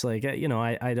convey. It's just like, I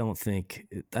don't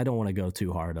want to go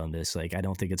too hard on this. Like, I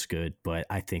don't think it's good, but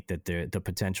I think that the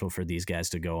potential for these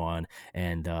guys to go on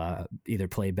and either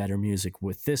play better music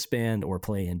with this band or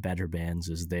play in better bands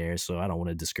is there. So I don't want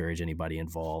to discourage anybody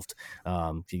involved.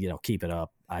 Keep it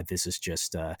up. This is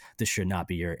just this should not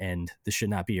be your end. This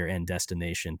should not be your end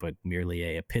destination, but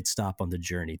merely a pit stop on the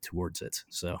journey towards it.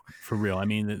 So for real, I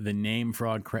mean, the name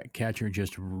Frogcatcher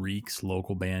just reeks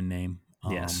local band name.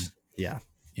 Yes. Yeah.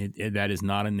 That is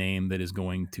not a name that is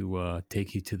going to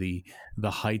take you to the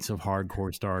heights of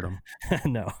hardcore stardom.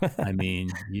 No. I mean,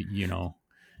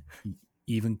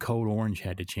 even Code Orange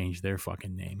had to change their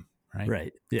fucking name, right?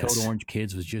 Right. Yes. Code Orange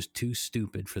Kids was just too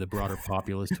stupid for the broader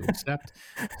populace to accept.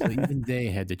 So even they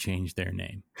had to change their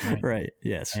name. Right.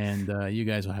 Yes. And you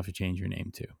guys will have to change your name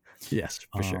too. Yes,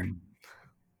 for sure.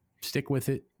 Stick with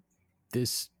it.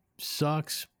 This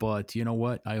sucks, but you know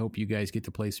what? I hope you guys get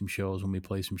to play some shows when we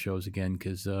play some shows again,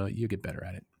 because you get better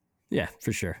at it. Yeah,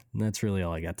 for sure. That's really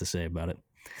all I got to say about it.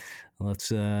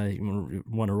 Let's you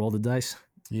want to roll the dice?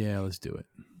 Yeah, let's do it.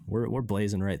 We're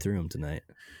blazing right through them tonight.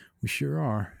 We sure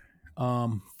are.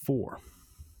 4.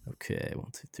 Okay,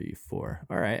 1, 2, 3, 4.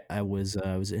 All right, I was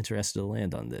interested to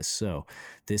land on this. So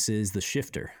this is the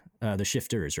Shifters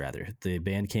rather. The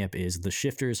Bandcamp is the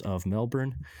Shifters of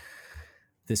Melbourne.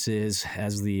 This is,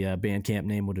 as the Bandcamp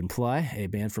name would imply, a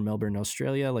band from Melbourne,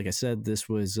 Australia. Like I said, this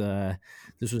was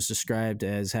described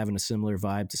as having a similar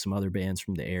vibe to some other bands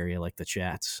from the area, like the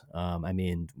Chats. I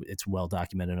mean, it's well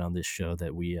documented on this show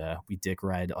that we dick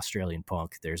ride Australian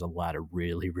punk. There's a lot of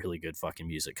really, really good fucking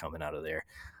music coming out of there.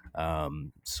 I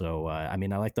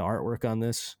mean, I like the artwork on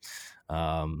this.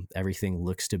 Everything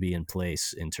looks to be in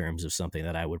place in terms of something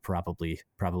that I would probably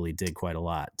dig quite a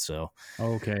lot. So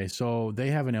okay, so they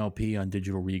have an LP on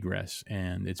Digital Regress,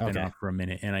 and it's been out for a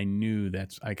minute, and I knew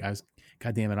that's like,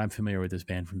 God damn it, I'm familiar with this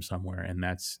band from somewhere, and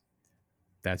that's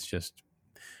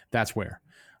where.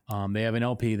 They have an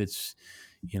LP that's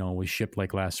was shipped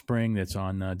like last spring. That's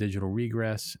on Digital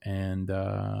Regress, and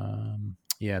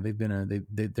yeah,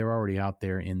 they're already out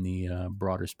there in the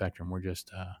broader spectrum. We're just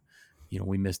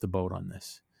we missed the boat on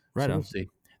this. Right on. We'll see.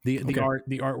 The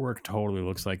artwork totally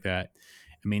looks like that.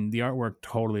 I mean, the artwork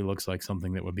totally looks like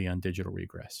something that would be on Digital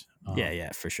Regress.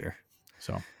 Yeah, for sure.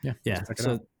 So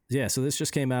so this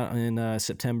just came out in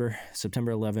September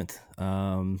 11th.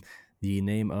 The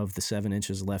name of the 7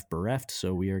 Inches Left Bereft.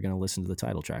 So we are going to listen to the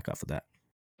title track off of that.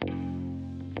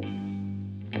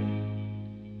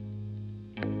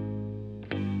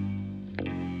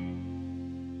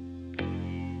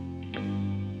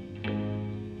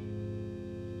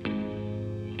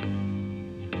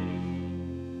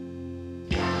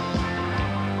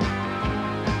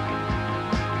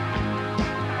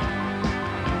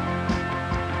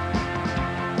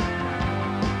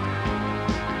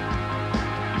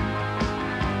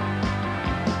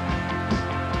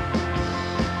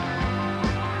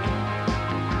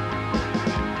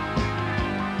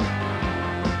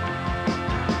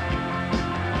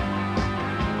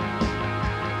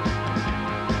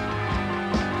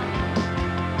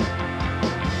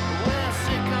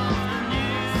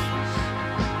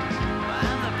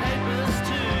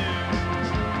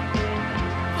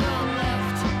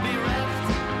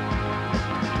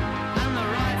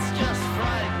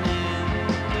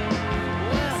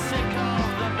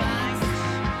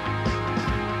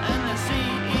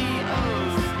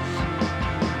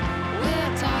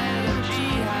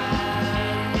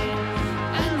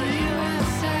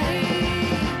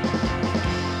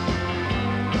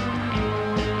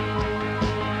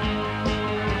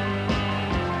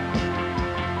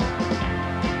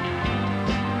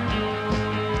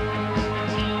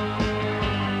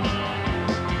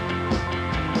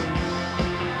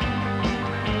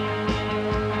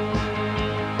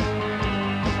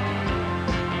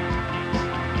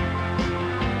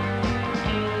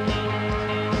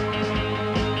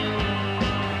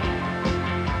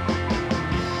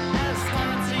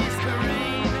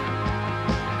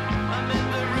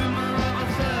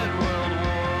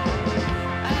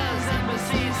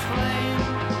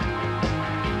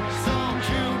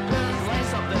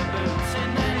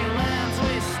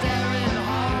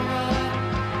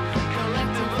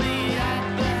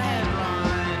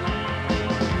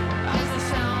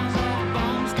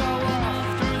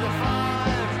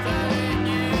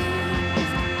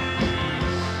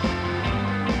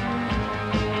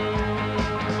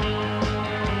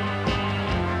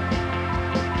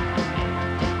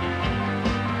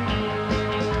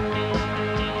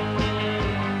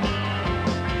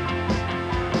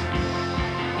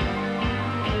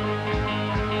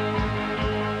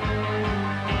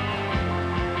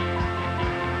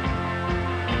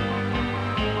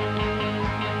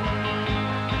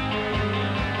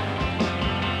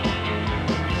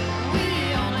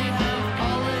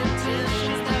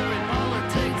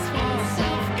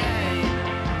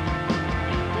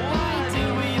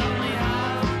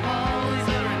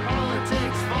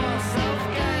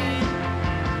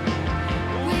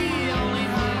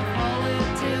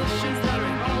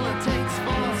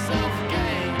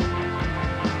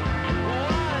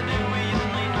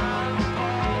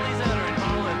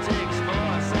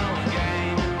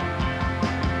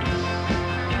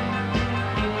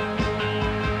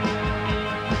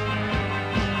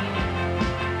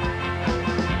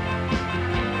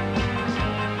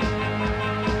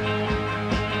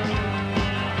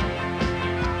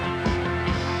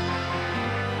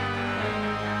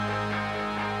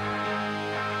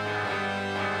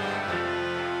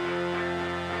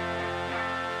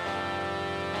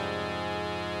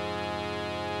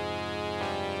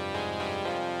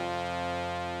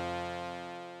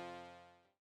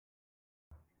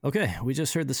 Okay, we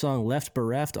just heard the song Left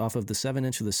Bereft off of the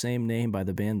 7-inch of the same name by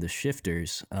the band The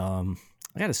Shifters. I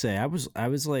gotta say, I was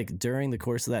like, during the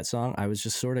course of that song, I was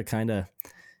just sort of kind of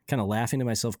laughing to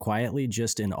myself quietly,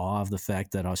 just in awe of the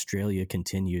fact that Australia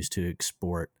continues to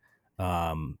export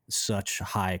such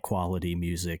high quality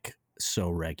music so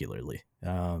regularly.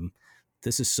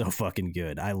 This is so fucking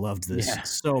good. I loved this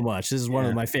so much. This is one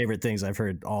of my favorite things I've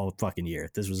heard all fucking year.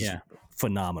 This was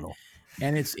phenomenal.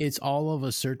 And it's all of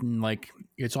a certain, like,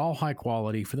 it's all high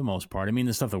quality for the most part. I mean,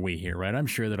 the stuff that we hear, right? I'm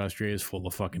sure that Australia is full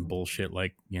of fucking bullshit,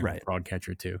 like, you know,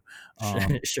 Frogcatcher too.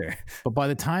 Sure. But by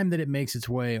the time that it makes its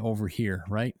way over here,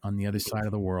 right, on the other side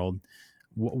of the world,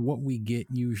 what we get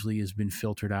usually has been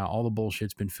filtered out. All the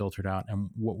bullshit's been filtered out,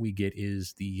 and what we get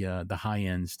is the high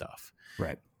end stuff.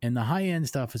 Right. And the high end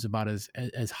stuff is about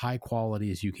as high quality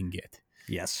as you can get.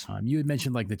 Yes. You had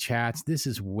mentioned like the Chats. This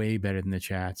is way better than the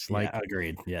Chats. Like,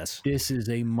 agreed. Yes. This is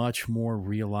a much more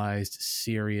realized,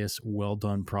 serious, well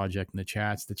done project than the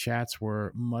Chats. The Chats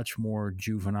were much more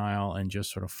juvenile and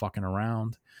just sort of fucking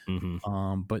around.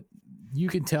 Mm-hmm. But you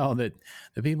can tell that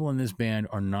the people in this band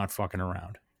are not fucking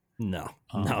around. No,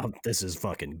 this is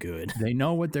fucking good. They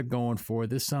know what they're going for.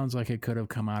 This sounds like it could have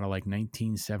come out of like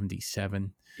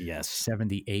 1977. Yes.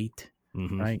 78.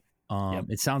 Mm-hmm. Right.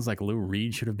 It sounds like Lou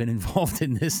Reed should have been involved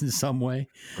in this in some way.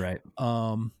 Right.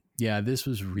 Yeah, this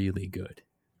was really good.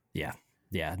 Yeah.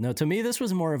 Yeah. No, to me, this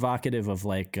was more evocative of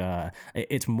like,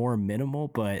 it's more minimal,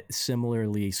 but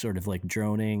similarly sort of like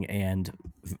droning and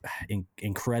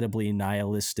incredibly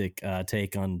nihilistic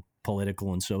take on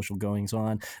political and social goings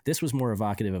on. This was more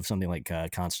evocative of something like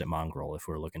Constant Mongrel, if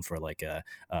we're looking for like a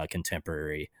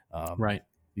contemporary, right,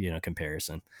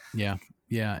 comparison. Yeah.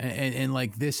 Yeah. And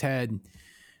like this had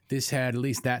at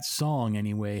least that song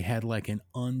anyway, had like an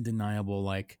undeniable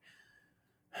like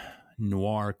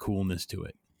noir coolness to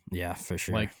it. Yeah, for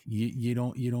sure. Like you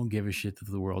don't give a shit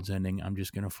that the world's ending. I'm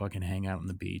just gonna fucking hang out on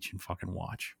the beach and fucking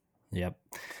watch. Yep.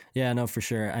 Yeah, no, for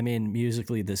sure. I mean,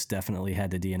 musically, this definitely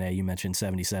had the DNA. You mentioned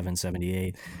 77,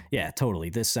 78. Yeah, totally.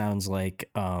 This sounds like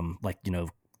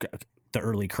the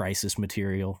early Crisis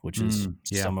material, which is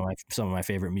some of my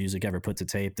favorite music ever put to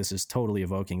tape. This is totally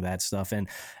evoking that stuff. And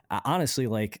honestly,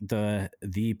 like the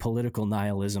political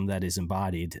nihilism that is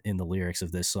embodied in the lyrics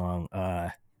of this song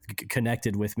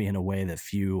connected with me in a way that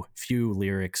few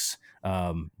lyrics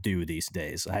do these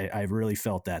days. I really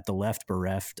felt that the left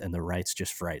bereft and the right's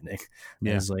just frightening.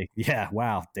 I was like, yeah,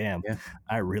 wow, damn,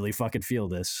 I really fucking feel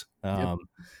this.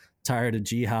 Tired of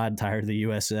jihad, tired of the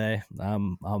USA.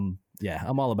 I'm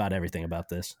all about everything about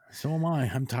this. So am I.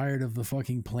 I'm tired of the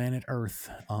fucking planet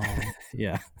Earth.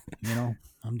 Yeah,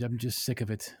 I'm just sick of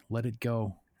it. Let it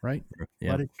go. Right?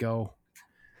 Yeah. Let it go.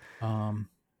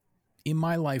 In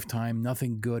my lifetime,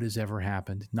 nothing good has ever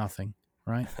happened. Nothing.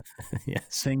 Right?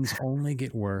 Yes. Things only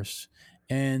get worse,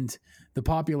 and the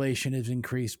population has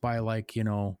increased by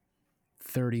 35%.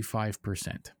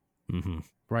 Mm-hmm.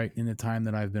 Right, in the time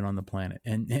that I've been on the planet,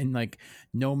 and like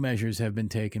no measures have been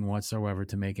taken whatsoever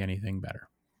to make anything better.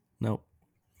 Nope.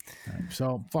 Right,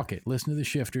 so fuck it. Listen to the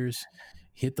Shifters.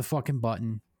 Hit the fucking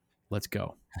button. Let's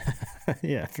go.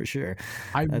 Yeah, for sure.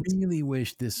 I really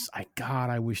wish this.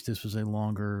 I wish this was a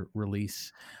longer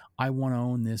release. I want to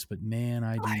own this, but man,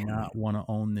 I do not want to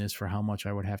own this for how much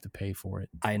I would have to pay for it.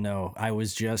 I know. I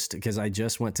was because I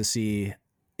just went to see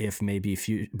if maybe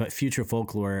Future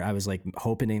Folklore, I was like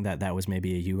hoping that was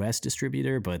maybe a US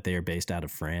distributor, but they're based out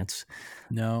of France.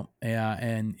 No. Yeah.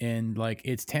 And like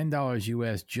it's $10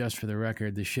 US just for the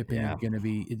record. The shipping is going to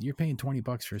be, you're paying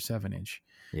 $20 for a 7-inch.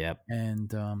 Yep.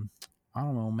 And I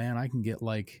don't know, man, I can get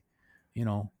like,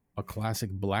 a classic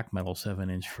black metal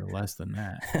 7-inch for less than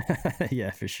that.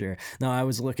 Yeah, for sure. No, I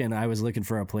was looking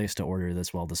for a place to order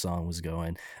this while the song was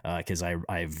going, because I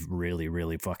really,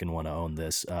 really fucking want to own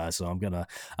this. So I'm gonna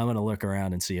look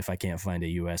around and see if I can't find a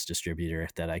US distributor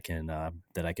that I can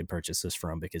purchase this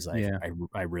from, because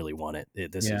I really want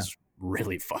it. This is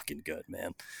really fucking good,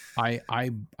 man.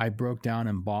 I broke down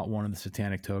and bought one of the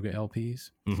Satanic Toga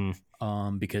LPs. Mm-hmm.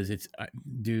 Because it's,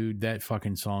 dude, that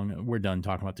fucking song, we're done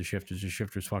talking about the Shifters. The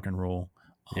Shifters fucking rule.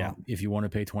 If you want to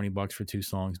pay $20 for 2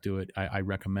 songs, do it. I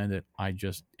recommend it. I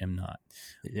just am not.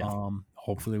 Yeah.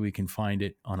 Hopefully we can find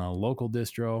it on a local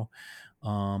distro,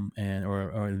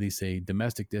 or at least a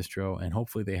domestic distro, and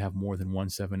hopefully they have more than one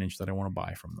 7-inch that I want to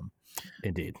buy from them.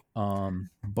 Indeed.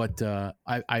 But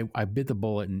I bit the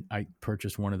bullet and I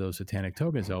purchased one of those Satanic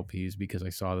Togas LPs because I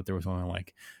saw that there was only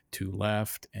like 2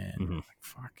 left, and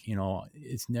fuck,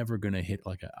 it's never gonna hit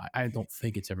I don't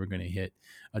think it's ever gonna hit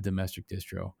a domestic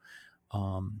distro.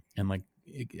 And like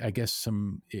I guess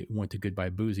it went to Goodbye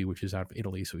Boozy, which is out of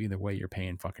Italy, so either way you're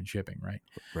paying fucking shipping, right?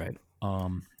 Right.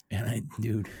 And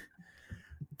dude,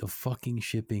 the fucking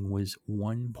shipping was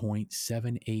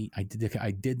 1.78.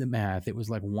 I did the math. It was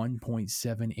like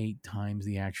 1.78 times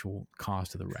the actual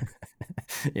cost of the record.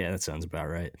 Yeah, that sounds about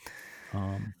right.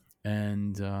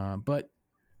 But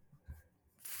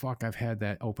fuck, I've had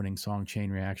that opening song Chain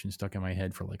Reaction stuck in my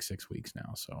head for like 6 weeks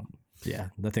now. So yeah,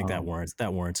 I think that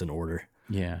warrants an order.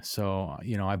 Yeah. So,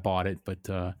 I bought it, but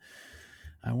I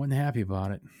wasn't happy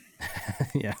about it.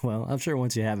 Yeah, well, I'm sure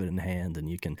once you have it in hand and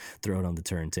you can throw it on the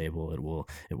turntable, it will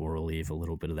relieve a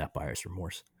little bit of that buyer's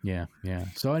remorse. Yeah.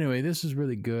 So anyway, this is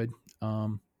really good.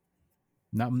 Not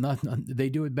they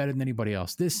do it better than anybody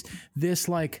else. This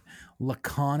like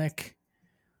laconic,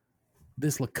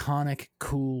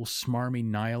 cool, smarmy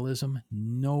nihilism.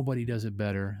 Nobody does it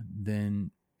better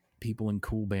than people in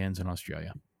cool bands in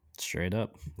Australia. Straight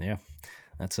up, yeah.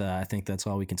 That's I think that's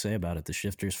all we can say about it. The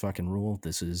Shifters fucking rule.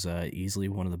 This is easily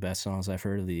one of the best songs I've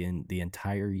heard of the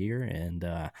entire year, and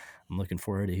I'm looking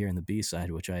forward to hearing the B-side,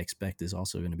 which I expect is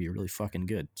also going to be really fucking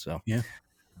good. So yeah,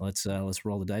 let's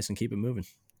roll the dice and keep it moving.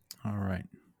 All right.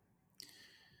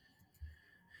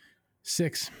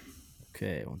 6.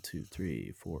 Okay, 1, 2,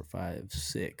 3, 4, 5,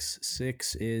 6.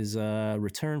 6 is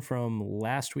return from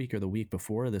last week or the week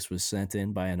before. This was sent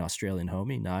in by an Australian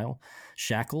homie, Niall.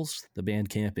 Shackles. The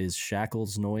Bandcamp is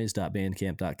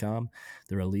shacklesnoise.bandcamp.com.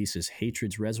 The release is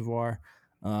Hatred's Reservoir.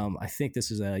 I think this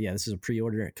is a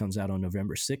pre-order. It comes out on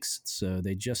November 6th. So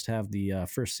they just have the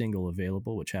first single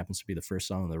available, which happens to be the first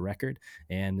song on the record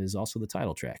and is also the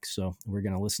title track. So we're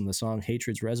going to listen to the song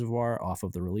Hatred's Reservoir off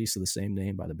of the release of the same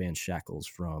name by the band Shackles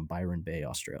from Byron Bay,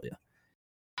 Australia.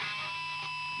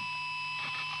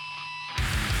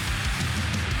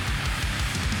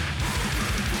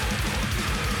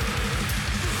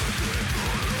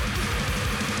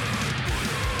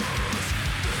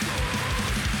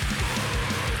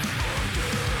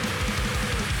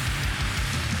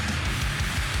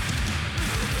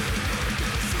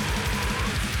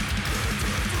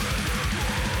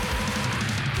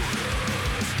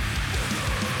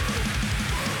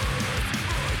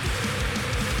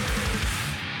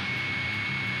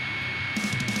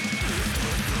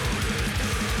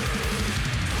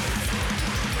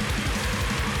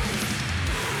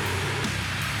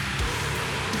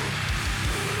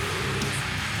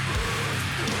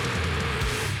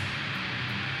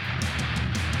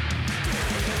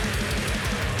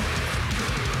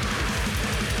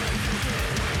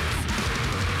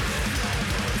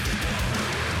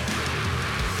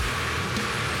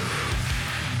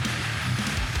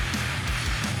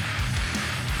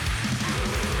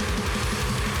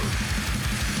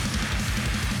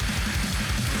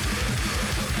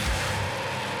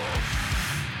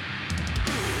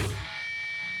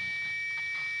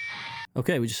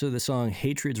 Okay, we just heard the song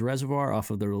Hatred's Reservoir off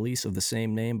of the release of the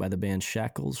same name by the band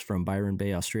Shackles from Byron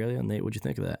Bay, Australia. Nate, what'd you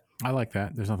think of that? I like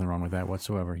that. There's nothing wrong with that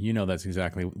whatsoever. That's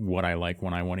exactly what I like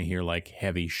when I want to hear like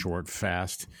heavy, short,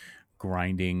 fast,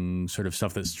 grinding sort of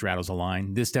stuff that straddles a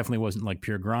line. This definitely wasn't like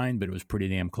pure grind, but it was pretty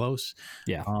damn close.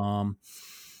 Yeah.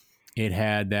 It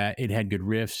had good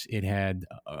riffs. It had,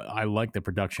 I like the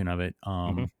production of it.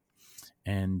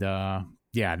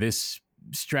 This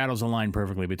straddles a line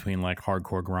perfectly between like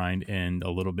hardcore grind and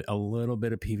a little bit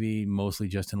of PV, mostly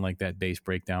just in like that bass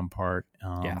breakdown part.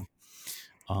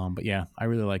 But yeah, I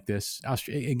really like this.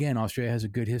 Australia has a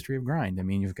good history of grind. I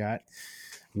mean, you've got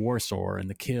Warsaw and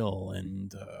The Kill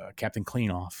and Captain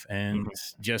Cleanoff, and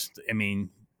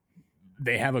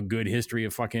they have a good history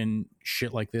of fucking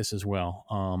shit like this as well.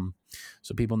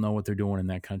 So people know what they're doing in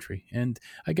that country. And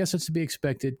I guess it's to be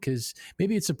expected, because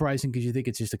maybe it's surprising because you think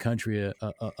it's just a country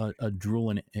of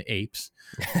drooling apes.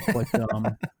 But,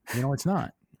 it's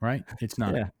not, right? It's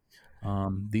not. Yeah.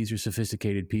 These are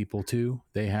sophisticated people, too.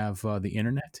 They have the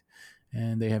internet,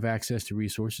 and they have access to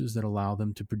resources that allow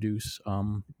them to produce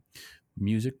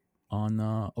music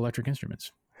on electric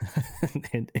instruments.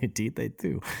 Indeed they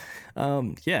do.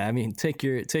 Take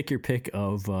your pick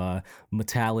of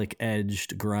metallic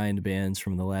edged grind bands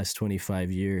from the last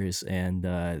 25 years, and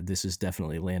this is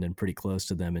definitely landing pretty close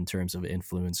to them in terms of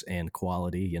influence and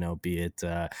quality, be it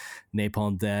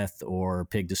Napalm Death or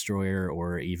Pig Destroyer,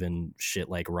 or even shit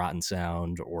like Rotten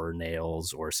Sound or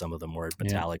Nails, or some of the more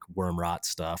metallic Worm Rot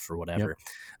stuff or whatever.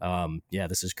 Yep.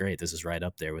 This is great. This is right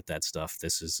up there with that stuff.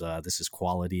 This is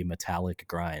quality metallic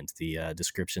grind. The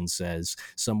description says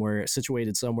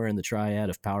situated somewhere in the triad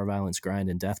of power violence, grind,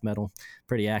 and death metal.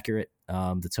 Pretty accurate.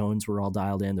 The tones were all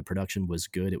dialed in. The production was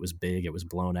good. It was big. It was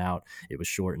blown out. It was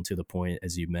short and to the point.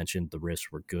 As you mentioned, the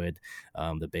riffs were good.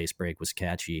 The bass break was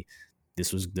catchy.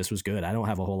 this was good. I don't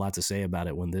have a whole lot to say about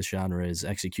it. When this genre is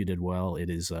executed well, it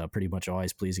is pretty much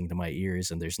always pleasing to my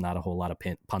ears, and there's not a whole lot of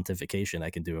pontification I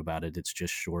can do about it. It's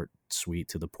just short, sweet,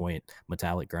 to the point,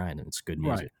 metallic grind, and it's good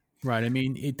music. Right. I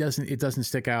mean, it doesn't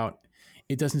stick out.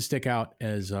 It doesn't stick out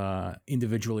as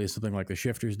individually as something like the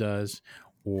Shifters does,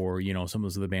 or, you know, some of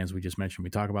those other bands we just mentioned. We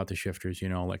talk about the Shifters, you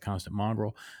know, like Constant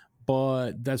Mongrel,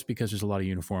 but that's because there's a lot of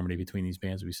uniformity between these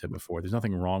bands, we said before. There's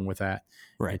nothing wrong with that.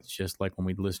 Right. It's just like when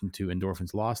we listened to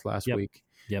Endorphins Lost last week.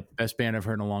 Yep. Best band I've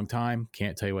heard in a long time.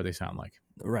 Can't tell you what they sound like.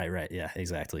 Right. Yeah,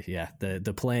 exactly. Yeah.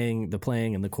 The playing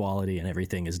and the quality and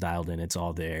everything is dialed in. It's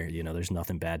all there. You know, there's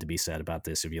nothing bad to be said about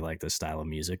this if you like this style of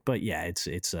music. But yeah, it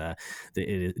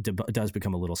does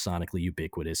become a little sonically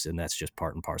ubiquitous, and that's just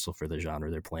part and parcel for the genre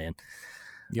they're playing.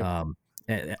 Yep.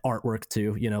 Artwork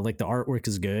too, you know, like the artwork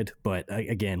is good, but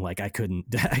again, like I couldn't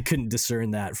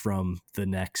discern that from the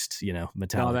next, you know,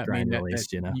 metallic grind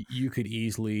released. You know, you could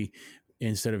easily,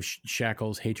 instead of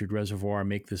Shackles, Hatred Reservoir,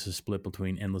 make this a split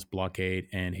between Endless Blockade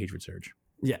and Hatred Surge.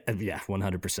 Yeah,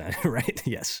 100%. Right.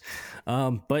 Yes.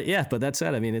 But that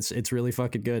said, I mean, it's really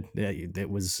fucking good. Yeah, it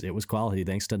was quality.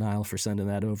 Thanks to Niall for sending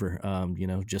that over. You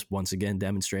know, just once again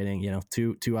demonstrating, you know,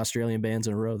 two Australian bands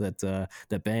in a row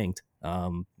that banged.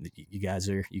 You guys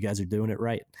are doing it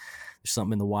right. There's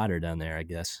something in the water down there, I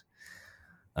guess.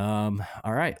 All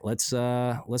right, let's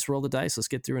roll the dice. Let's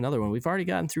get through another one. We've already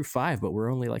gotten through 5, but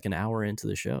we're only like an hour into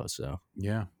the show. So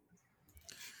yeah.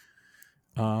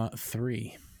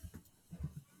 3.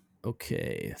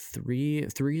 Okay, 3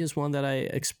 is one that I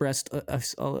expressed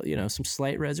you know, some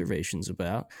slight reservations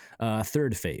about.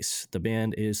 Third Face. The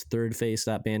band is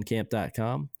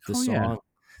thirdface.bandcamp.com.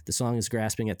 The song is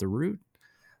Grasping at the Root.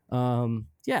 And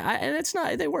it's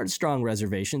not, they weren't strong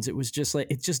reservations. It was just like,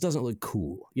 it just doesn't look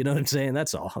cool. You know what I'm saying?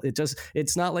 That's all.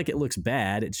 It's not like it looks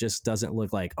bad. It just doesn't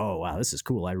look like, oh wow, this is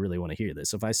cool. I really want to hear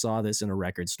this. If I saw this in a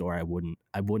record store, I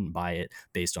wouldn't buy it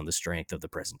based on the strength of the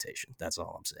presentation. That's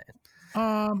all I'm saying.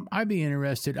 I'd be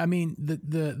interested. I mean,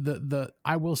 the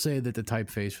I will say that the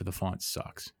typeface for the font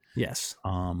sucks. Yes.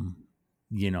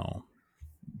 You know,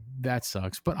 that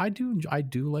sucks. But I do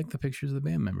like the pictures of the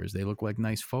band members. They look like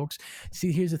nice folks.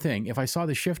 See, here's the thing. If I saw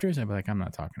the Shifters, I'd be like, I'm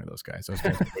not talking to those guys. Those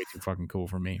guys are way too fucking cool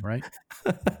for me, right?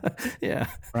 Yeah.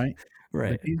 Right?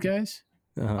 Right. But these guys,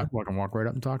 I'd walk right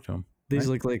up and talk to them. These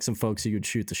look like some folks you would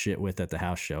shoot the shit with at the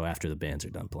house show after the bands are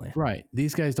done playing. Right.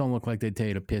 These guys don't look like they'd tell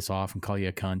you to piss off and call you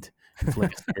a cunt and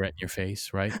flick a cigarette in your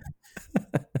face, right?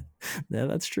 Yeah,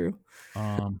 that's true.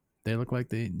 They look like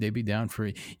they'd be down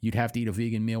for, you'd have to eat a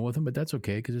vegan meal with them, but that's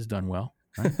okay because it's done well.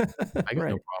 Right? I got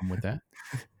no problem with that.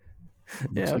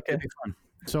 Yeah, okay. Fun.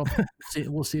 So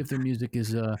we'll see if their music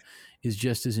is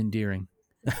just as endearing.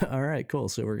 All right, cool.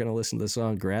 So we're going to listen to the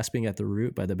song Grasping at the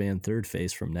Root by the band Third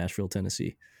Face from Nashville,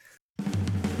 Tennessee.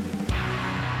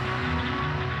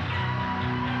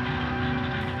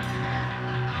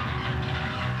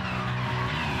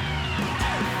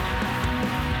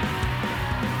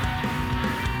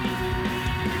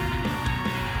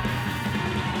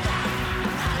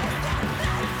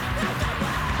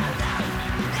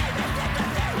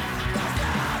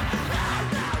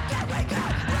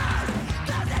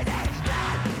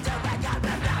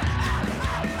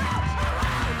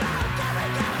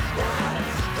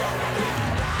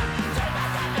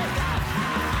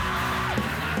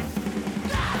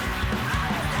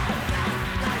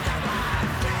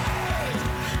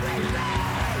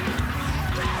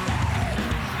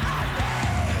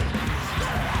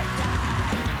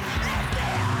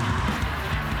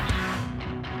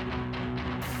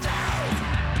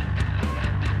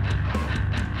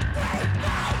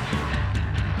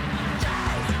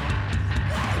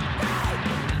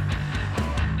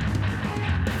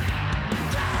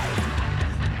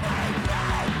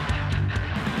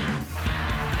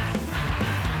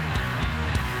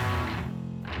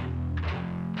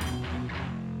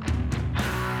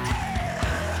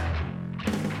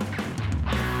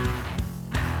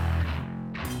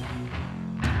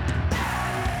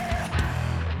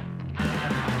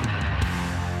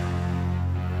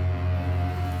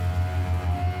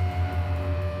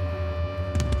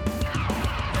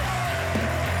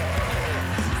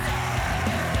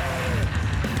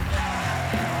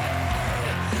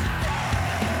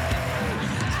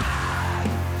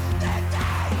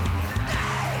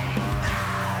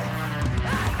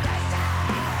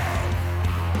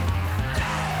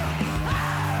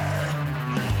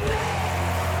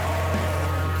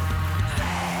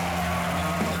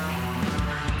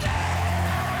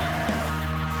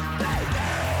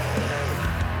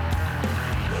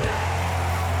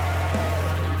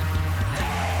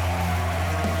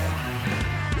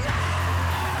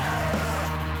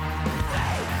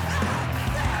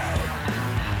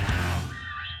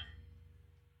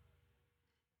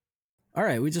 All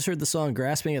right, we just heard the song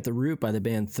 "Grasping at the Root" by the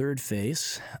band Third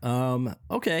Face.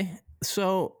 Okay,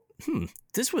 so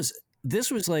this was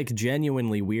like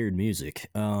genuinely weird music.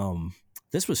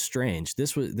 This was strange.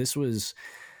 This was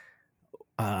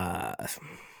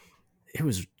it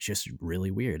was just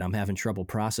really weird. I'm having trouble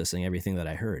processing everything that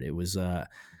I heard. It was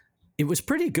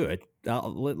pretty good.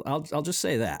 I'll just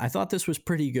say that. I thought this was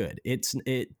pretty good.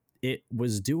 It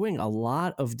was doing a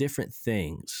lot of different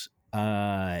things.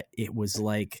 It was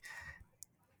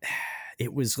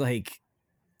like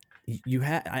you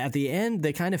had at the end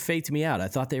they kind of faked me out. I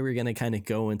thought they were going to kind of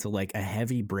go into like a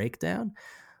heavy breakdown,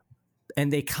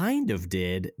 and they kind of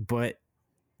did, but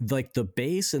like the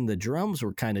bass and the drums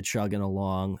were kind of chugging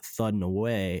along, thudding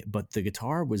away, but the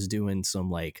guitar was doing some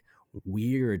like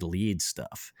weird lead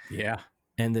stuff. Yeah.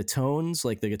 And the tones,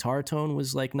 like the guitar tone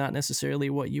was like not necessarily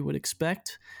what you would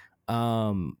expect.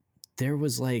 There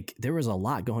was a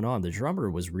lot going on. The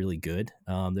drummer was really good.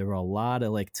 There were a lot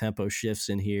of like tempo shifts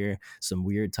in here, some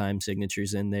weird time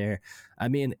signatures in there. I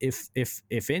mean, if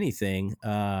anything,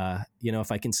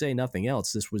 if I can say nothing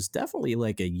else, this was definitely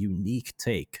like a unique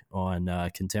take on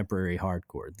contemporary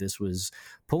hardcore. This was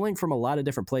pulling from a lot of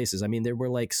different places. I mean, there were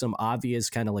like some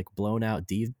obvious kind of like blown out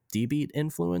D-beat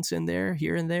influence in there,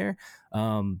 here and there.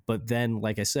 But then,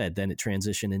 like I said, then it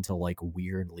transitioned into like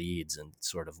weird leads and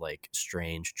sort of like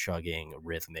strange chugging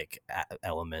rhythmic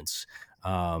elements.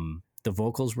 The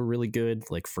vocals were really good,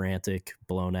 like frantic,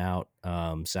 blown out,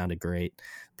 sounded great.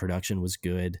 Production was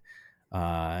good.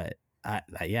 I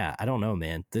don't know,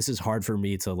 man. This is hard for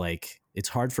me to like. It's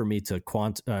hard for me to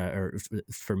quantify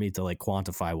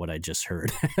what I just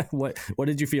heard. What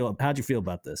did you feel? How'd you feel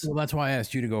about this? Well, that's why I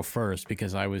asked you to go first,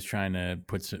 because I was trying to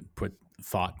put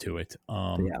thought to it.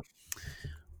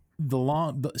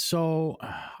 So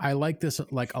I like this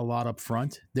like a lot up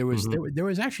front. There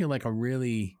was actually like a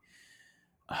really,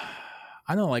 I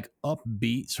don't know, like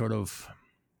upbeat sort of,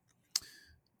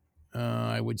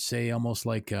 I would say almost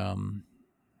like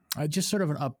just sort of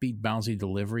an upbeat, bouncy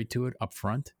delivery to it up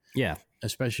front. Yeah.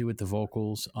 Especially with the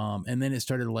vocals. And then it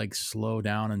started to like slow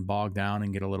down and bog down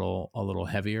and get a little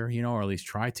heavier, or at least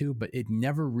try to, but it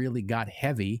never really got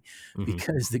heavy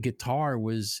because the guitar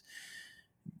was,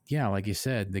 like you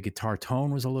said, the guitar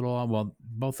tone was a little, well,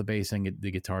 both the bass and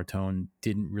the guitar tone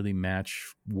didn't really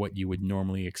match what you would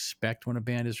normally expect when a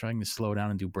band is trying to slow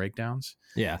down and do breakdowns.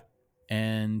 Yeah.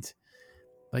 And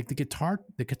like the guitar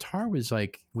was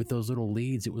like, with those little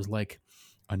leads, it was like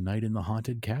A Night in the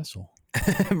Haunted Castle.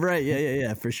 Right.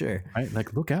 Yeah, for sure. Right.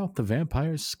 Like, look out, the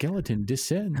vampire's skeleton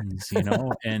descends,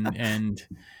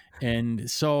 and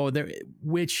so there,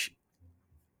 which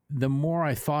the more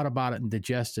I thought about it and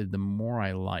digested, the more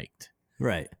I liked.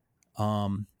 Right.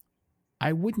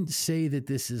 I wouldn't say that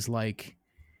this is like,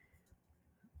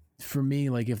 for me,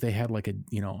 like if they had like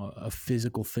a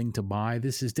physical thing to buy,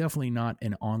 this is definitely not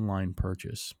an online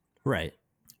purchase. Right.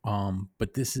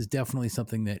 But this is definitely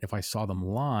something that if I saw them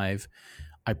live,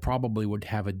 I probably would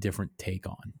have a different take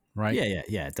on, right? Yeah,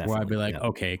 definitely. Where I'd be like,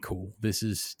 okay, cool. This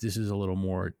is a little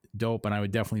more dope, and I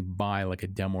would definitely buy like a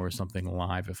demo or something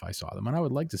live if I saw them, and I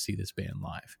would like to see this band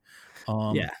live.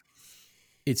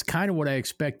 It's kind of what I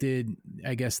expected,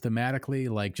 I guess, thematically.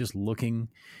 Like just looking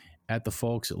at the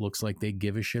folks, it looks like they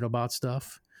give a shit about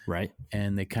stuff, right?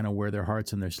 And they kind of wear their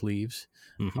hearts on their sleeves,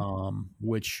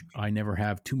 which I never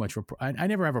have too much. I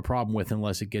never have a problem with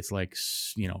unless it gets like,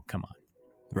 come on.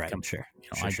 Right. Sure.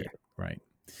 I get it. Right.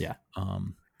 Yeah.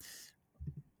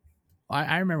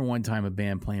 I remember one time a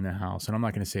band playing in a house, and I'm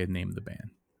not going to say the name of the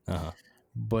band,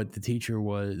 but the teacher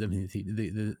was,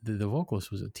 the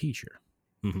vocalist was a teacher.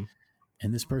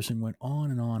 And this person went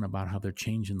on and on about how they're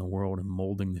changing the world and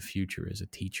molding the future as a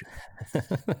teacher.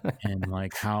 And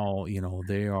like how,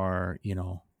 they are,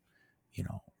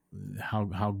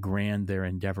 how grand their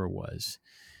endeavor was.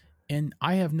 And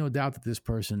I have no doubt that this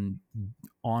person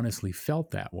honestly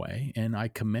felt that way. And I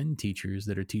commend teachers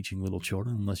that are teaching little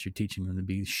children, unless you're teaching them to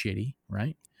be shitty,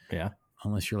 right? Yeah.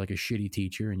 Unless you're like a shitty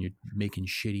teacher and you're making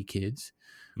shitty kids.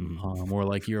 Or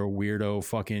like you're a weirdo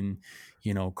fucking,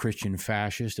 Christian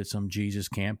fascist at some Jesus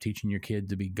camp teaching your kid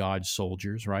to be God's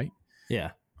soldiers, right?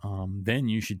 Yeah. Then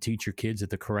you should teach your kids that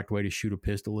the correct way to shoot a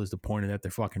pistol is to point it at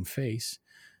their fucking face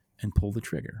and pull the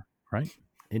trigger, right?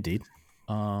 Indeed.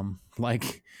 I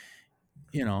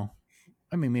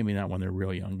mean, maybe not when they're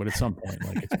real young, but at some point,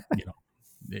 like, it's,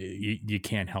 you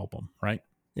can't help them, right?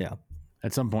 Yeah.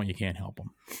 At some point, you can't help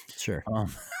them. Sure.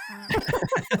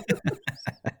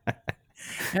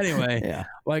 Anyway, yeah.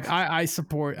 Like I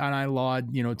support and I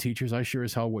laud, teachers. I sure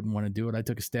as hell wouldn't want to do it. I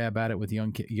took a stab at it with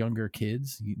younger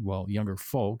kids, younger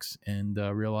folks, and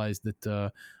realized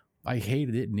that I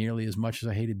hated it nearly as much as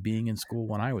I hated being in school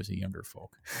when I was a younger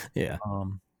folk. Yeah.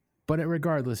 But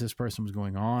regardless, this person was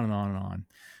going on and on and on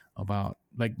about,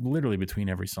 like, literally between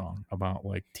every song about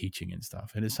like teaching and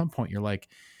stuff. And at some point you're like,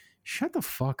 shut the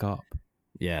fuck up.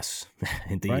 Yes,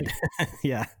 indeed. Right?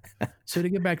 Yeah. So to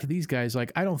get back to these guys,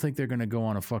 like, I don't think they're going to go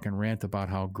on a fucking rant about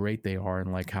how great they are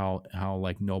and like how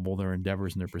like noble their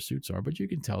endeavors and their pursuits are, but you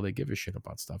can tell they give a shit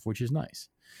about stuff, which is nice.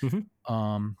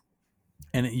 Mm-hmm.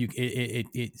 And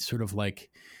it sort of like,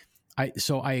 I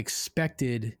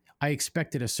expected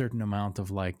a certain amount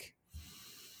of like,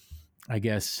 I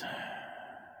guess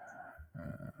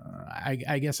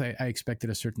I expected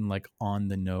a certain like on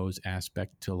the nose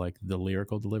aspect to like the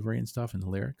lyrical delivery and stuff and the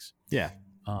lyrics. Yeah.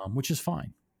 Which is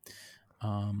fine.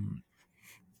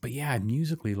 But yeah,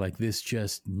 musically, like, this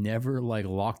just never like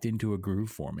locked into a groove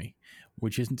for me,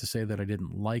 which isn't to say that I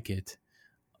didn't like it.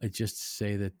 It's just to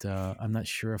say that I'm not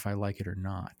sure if I like it or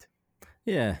not.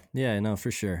 Yeah, no,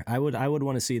 for sure. I would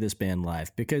want to see this band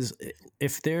live, because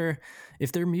if their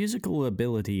musical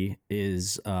ability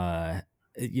is to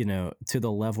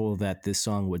the level that this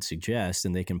song would suggest,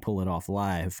 and they can pull it off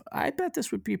live, I bet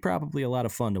this would be probably a lot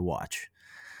of fun to watch.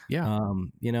 Yeah.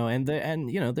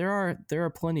 There are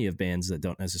plenty of bands that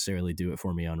don't necessarily do it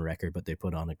for me on record, but they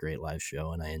put on a great live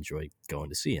show, and I enjoy going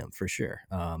to see them for sure.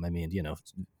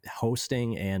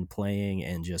 Hosting and playing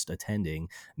and just attending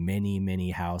many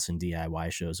house and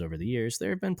DIY shows over the years, there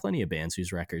have been plenty of bands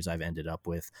whose records I've ended up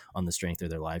with on the strength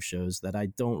of their live shows that I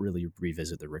don't really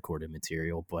revisit the recorded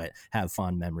material, but have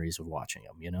fond memories of watching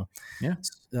them, Yeah.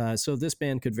 So this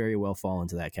band could very well fall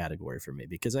into that category for me,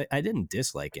 because I didn't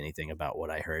dislike anything about what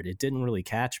I heard. It didn't really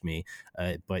catch me,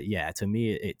 but yeah, to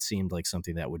me, it seemed like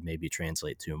something that would maybe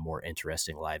translate to a more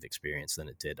interesting live experience than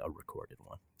it did a recorded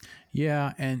one.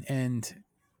 Yeah, and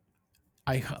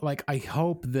I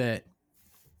hope that,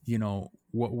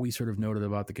 what we sort of noted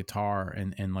about the guitar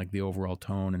and like the overall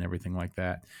tone and everything like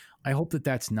that, I hope that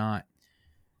that's not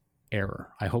error.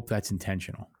 I hope that's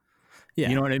intentional. Yeah.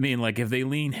 You know what I mean? Like, if they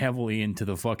lean heavily into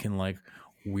the fucking like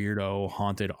weirdo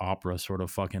haunted opera sort of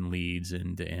fucking leads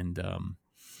and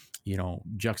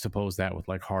juxtapose that with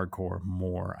like hardcore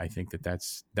more, I think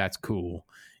that's cool.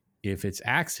 If it's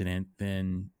accident,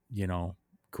 then,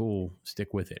 cool,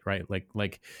 stick with it, right?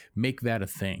 Like make that a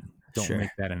thing. Don't Sure. make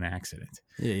that an accident.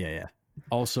 Yeah.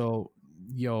 Also,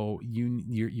 your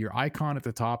icon at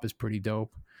the top is pretty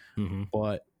dope, Mm-hmm.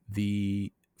 but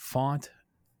the font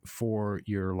for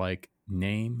your like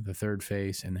name, the third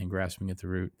face, and then grasping at the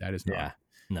root, that is not. Yeah.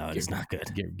 No, it is not good.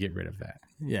 Get rid of that.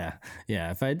 Yeah.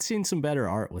 If I'd seen some better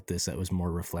art with this that was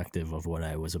more reflective of what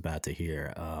I was about to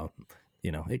hear,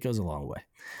 it goes a long way.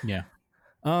 Yeah.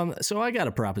 So I got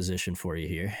a proposition for you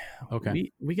here.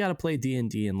 Okay. We got to play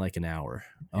D&D in like an hour.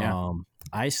 Yeah.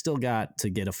 I still got to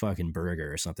get a fucking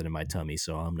burger or something in my tummy,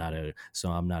 so I'm not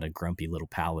a grumpy little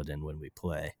paladin when we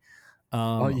play.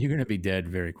 You're going to be dead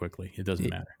very quickly. It doesn't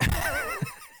matter.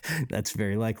 That's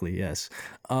very likely. Yes.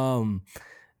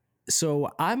 So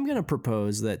I'm going to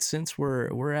propose that since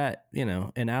we're at,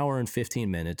 an hour and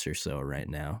 15 minutes or so right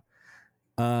now,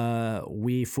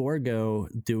 we forego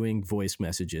doing voice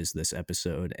messages this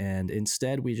episode, and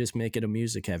instead we just make it a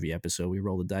music heavy episode. We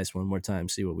roll the dice one more time,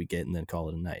 see what we get, and then call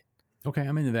it a night. Okay,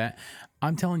 I'm into that.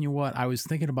 I'm telling you what, I was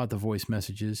thinking about the voice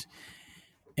messages,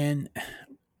 and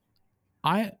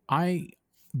I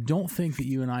don't think that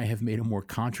you and I have made a more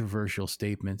controversial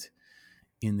statement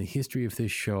in the history of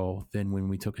this show than when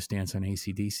we took a stance on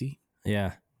AC/DC.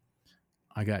 Yeah.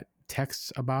 I got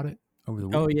texts about it over the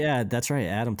week. Oh yeah, that's right.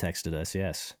 Adam texted us.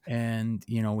 Yes. And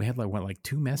we had like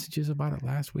 2 messages about it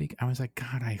last week. I was like,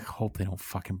 God, I hope they don't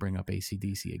fucking bring up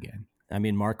AC/DC again. I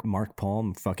mean, Mark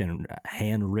Palm fucking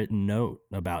handwritten note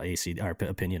about our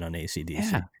opinion on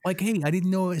AC/DC. Yeah. Like, hey, I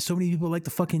didn't know so many people like to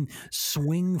fucking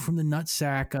swing from the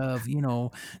nutsack of,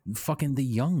 fucking the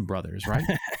Young Brothers, right?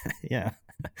 Yeah.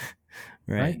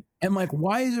 Right. And like,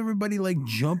 why is everybody like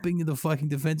jumping to the fucking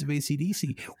defense of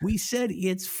AC/DC? We said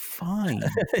it's fine.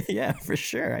 Yeah, for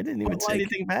sure. I didn't even say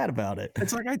anything bad about it.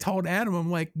 It's like I told Adam,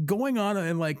 I'm like, going on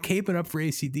and like caping up for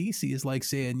AC/DC is like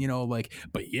saying,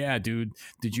 but yeah, dude,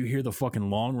 did you hear the fucking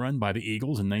Long Run by the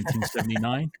Eagles in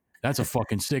 1979? That's a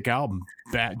fucking sick album.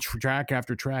 Track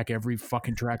after track, every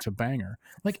fucking track's a banger.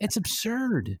 Like, it's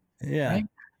absurd. Yeah. Right?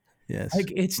 Yes.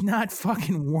 Like, it's not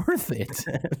fucking worth it.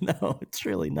 No, it's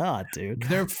really not, dude.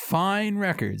 They're fine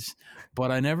records,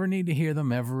 but I never need to hear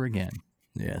them ever again.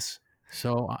 Yes.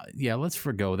 So, let's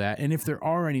forgo that. And if there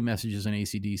are any messages on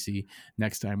AC/DC,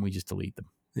 next time we just delete them.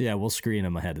 Yeah, we'll screen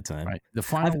them ahead of time. Right. The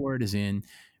final word is in.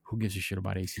 who gives a shit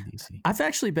about AC/DC? I've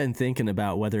actually been thinking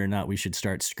about whether or not we should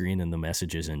start screening the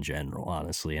messages in general,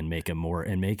 honestly, and make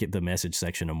it the message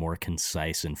section a more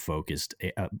concise and focused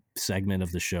segment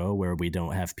of the show where we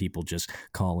don't have people just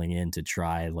calling in to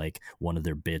try like one of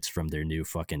their bits from their new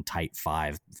fucking Tight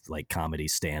 5 like comedy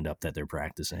stand up that they're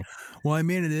practicing. Well, I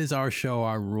mean, it is our show,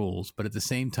 our rules, but at the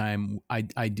same time,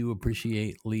 I do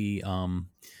appreciate Lee.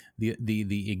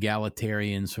 The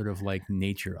egalitarian sort of like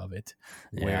nature of it,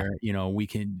 where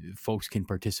folks can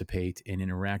participate and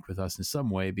interact with us in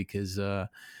some way, because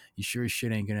you sure as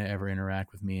shit ain't gonna ever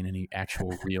interact with me in any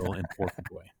actual real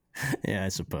important way. Yeah, I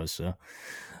suppose so.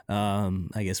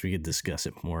 I guess we could discuss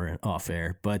it more off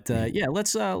air, but yeah,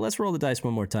 let's roll the dice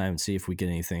one more time and see if we get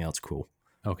anything else cool.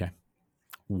 Okay,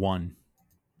 1.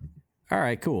 All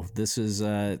right, cool. This is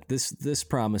this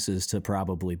promises to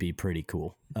probably be pretty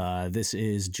cool. This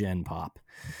is Gen Pop.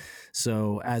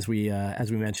 So as we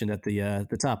mentioned at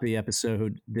the top of the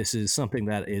episode, this is something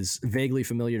that is vaguely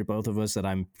familiar to both of us that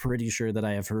I'm pretty sure that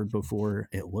I have heard before.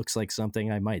 It looks like something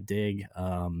I might dig.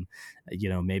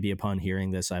 Maybe upon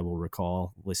hearing this, I will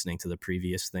recall listening to the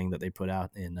previous thing that they put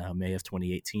out in May of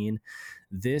 2018.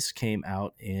 This came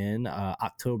out in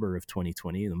October of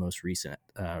 2020, the most recent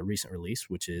release,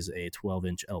 which is a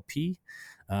 12-inch LP.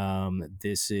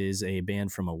 This is a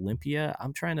band from Olympia.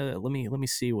 I'm trying to let me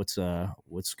see what's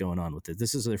going on with it.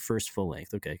 This is their first full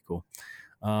length. Okay, cool.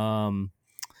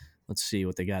 Let's see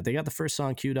what they got. They got the first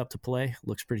song queued up to play.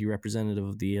 Looks pretty representative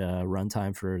of the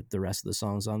runtime for the rest of the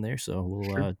songs on there. So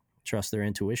we'll trust their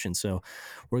intuition. So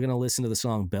we're going to listen to the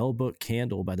song Bell Book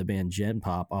Candle by the band Gen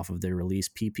Pop off of their release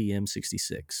PPM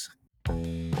 66.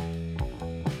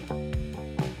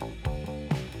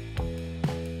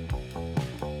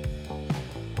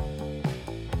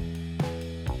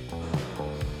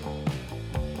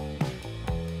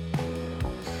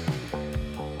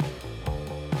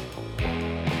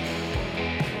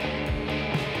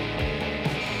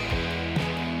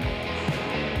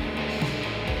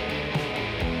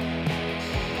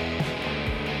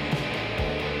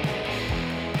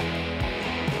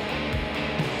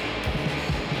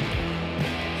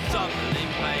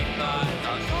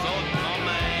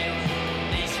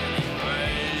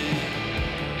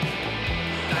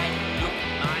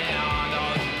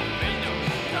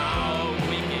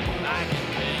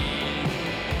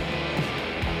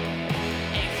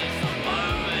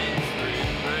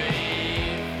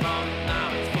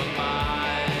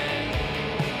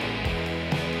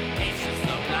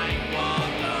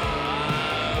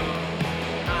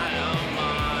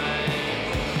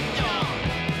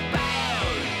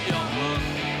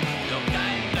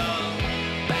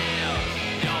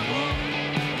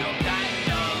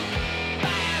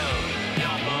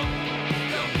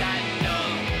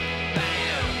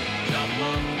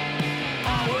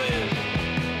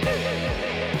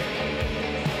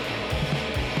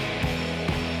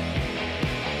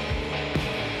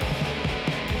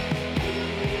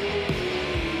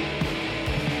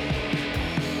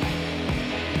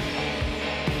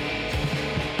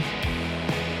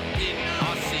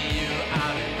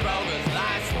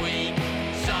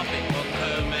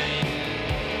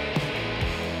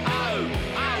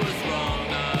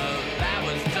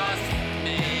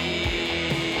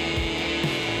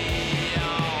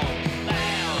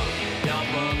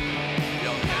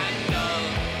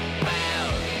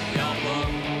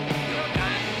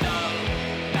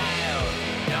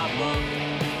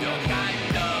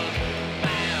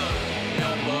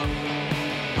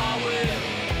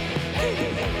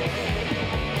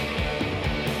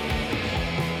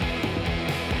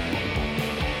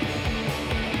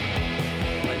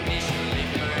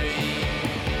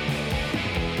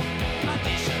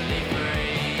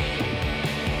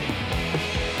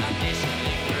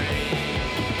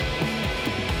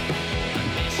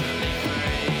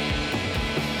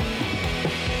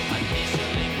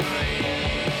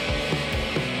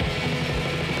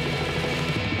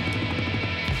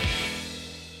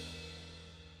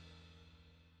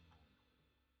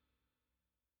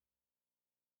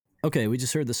 Okay, we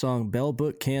just heard the song Bell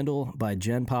Book Candle by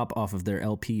Gen Pop off of their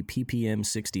LP PPM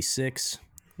 66.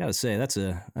 Gotta say, that's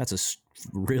a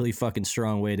really fucking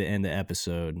strong way to end the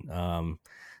episode.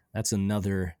 That's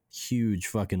another huge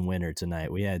fucking winner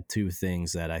tonight. We had two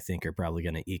things that I think are probably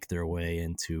going to eke their way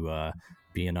into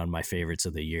being on my favorites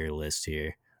of the year list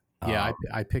here. Yeah,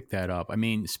 I picked that up. I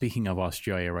mean, speaking of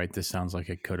Australia, right? This sounds like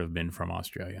it could have been from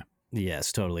Australia.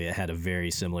 Yes, totally. It had a very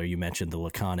similar, you mentioned the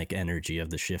laconic energy of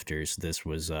the Shifters. This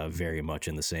was very much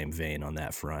in the same vein on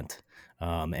that front.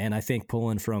 And I think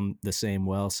pulling from the same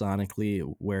well sonically,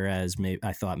 whereas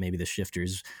I thought maybe the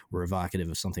Shifters were evocative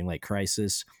of something like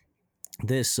Crisis.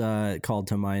 This called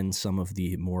to mind some of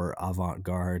the more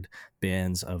avant-garde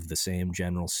bands of the same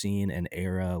general scene and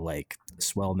era, like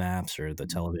Swell Maps or the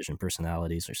Television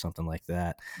Personalities or something like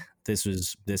that. This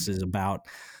is about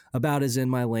as in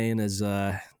my lane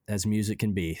as music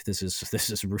can be. This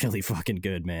is really fucking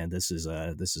good, man. This is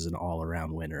an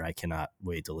all-around winner. I cannot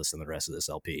wait to listen to the rest of this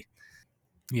LP.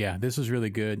 Yeah, this was really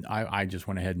good. I just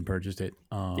went ahead and purchased it.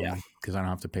 Yeah, because I don't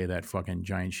have to pay that fucking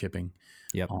giant shipping.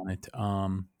 Yep. On it.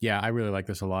 Yeah, I really like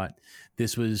this a lot.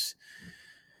 This was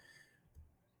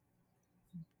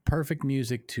perfect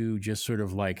music to just sort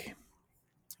of like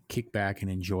kick back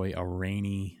and enjoy a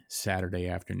rainy Saturday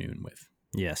afternoon with.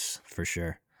 Yes, for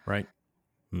sure. Right?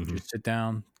 Mm-hmm. Just sit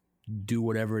down, do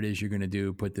whatever it is you're going to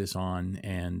do, put this on,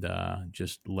 and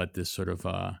just let this sort of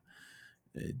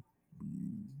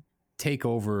take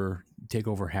over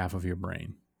half of your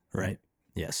brain. Right.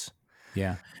 Yes.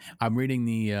 Yeah, I'm reading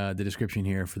the description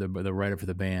here for the writer for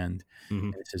the band.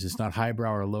 Mm-hmm. It says it's not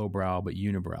highbrow or lowbrow, but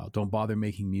unibrow. Don't bother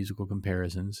making musical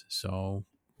comparisons. So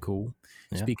cool.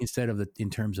 Yeah. Speak instead of in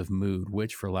terms of mood,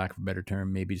 which, for lack of a better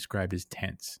term, may be described as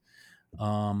tense.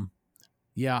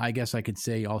 Yeah, I guess I could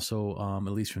say also,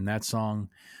 at least from that song,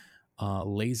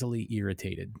 lazily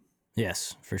irritated.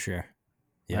 Yes, for sure.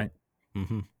 Yep. Right.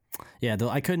 Mm-hmm. Yeah, though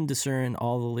I couldn't discern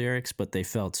all the lyrics, but they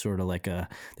felt sort of like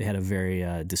they had a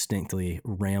very distinctly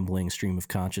rambling stream of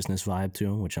consciousness vibe to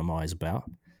them, which I'm always about.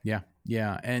 Yeah,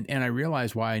 and I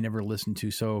realized why I never listened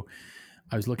to. So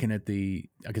I was looking at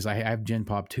because I have Gen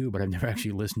Pop 2, but I've never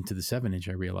actually listened to the 7-inch.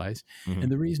 I realized,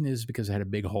 and the reason is because I had a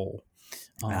big hole.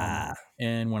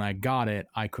 And when I got it,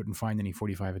 I couldn't find any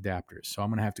 45 adapters, so I'm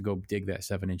gonna have to go dig that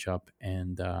 7-inch up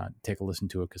and take a listen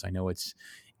to it, because I know it's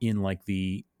in like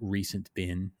the recent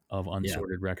bin of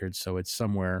unsorted records, so it's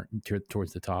somewhere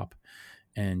towards the top,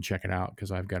 and check it out,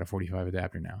 because I've got a 45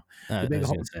 adapter now. I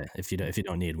was gonna say, if you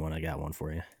don't need one, I got one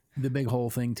for you. The big hole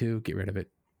thing too, get rid of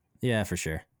it. Yeah, for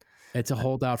sure. It's a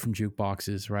holdout from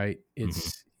jukeboxes, right?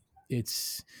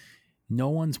 It's no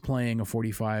one's playing a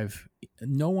 45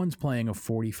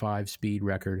 speed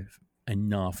record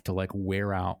enough to like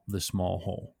wear out the small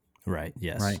hole. Right.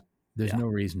 Yes. Right. There's no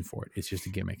reason for it. It's just a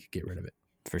gimmick. Get rid of it.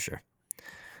 For sure.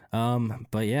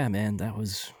 But yeah, man, that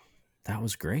was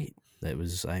great. That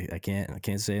was I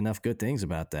can't say enough good things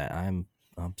about that. I'm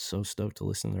so stoked to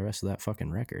listen to the rest of that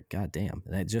fucking record. God damn.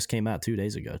 And it just came out 2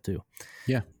 days ago too.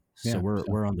 Yeah. So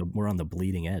we're on the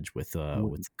bleeding edge with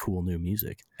cool new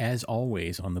music. As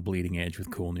always, on the bleeding edge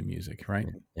with cool new music, right?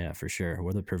 Yeah, for sure.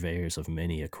 We're the purveyors of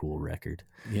many a cool record.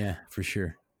 Yeah, for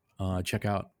sure. Check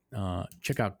out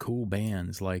cool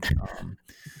bands like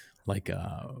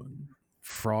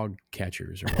Frog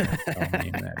Catchers, or whatever the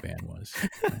name of that band was.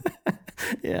 Right?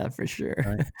 Yeah, for sure.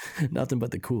 Right? Nothing but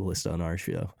the coolest on our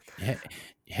show.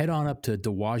 Head on up to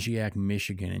Dowagiac,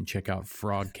 Michigan, and check out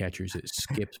Frog Catchers at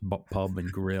Skip's Pub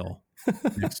and Grill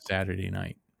next Saturday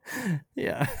night.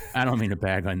 Yeah. I don't mean to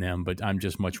bag on them, but I'm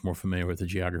just much more familiar with the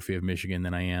geography of Michigan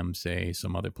than I am, say,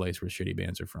 some other place where shitty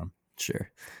bands are from.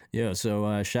 Sure. Yeah.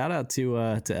 So shout out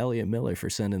to Elliot Miller for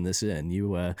sending this in.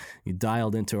 You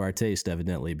dialed into our taste,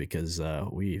 evidently, because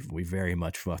we very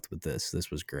much fucked with this. This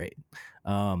was great.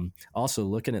 Also,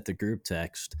 looking at the group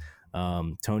text,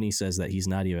 Tony says that he's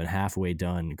not even halfway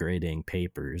done grading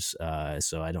Papers.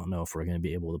 So I don't know if we're going to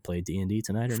be able to play D&D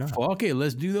tonight or not. Okay,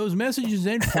 let's do those messages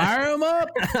and fire them up.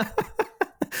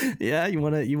 Yeah, you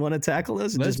want to tackle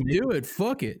this? Let's do it.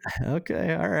 Fuck it.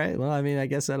 Okay, all right. Well, I mean, I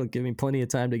guess that'll give me plenty of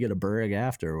time to get a burg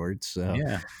afterwards. So,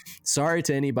 yeah. Sorry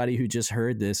to anybody who just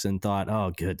heard this and thought,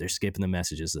 "Oh, good, they're skipping the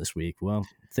messages this week." Well,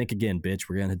 think again, bitch.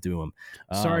 We're gonna do them.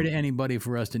 Sorry to anybody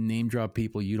for us to name drop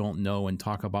people you don't know and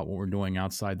talk about what we're doing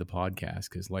outside the podcast,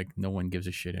 because like no one gives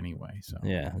a shit anyway. So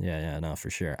yeah, no, for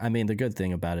sure. I mean, the good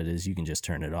thing about it is you can just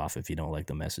turn it off if you don't like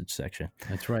the message section.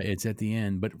 That's right. It's at the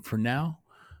end, but for now.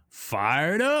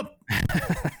 Fired up.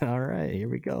 All right, here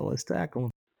we go. Let's tackle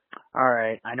them. All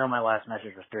right. I know my last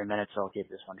message was 3 minutes, so I'll keep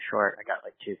this one short. I got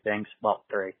like two things. Well,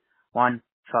 three. One,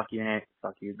 fuck you, Nate.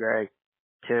 Fuck you, Gray.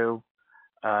 Two,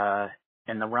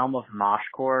 in the realm of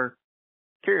moshcore,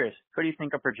 curious, who do you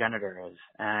think a progenitor is?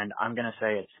 And I'm going to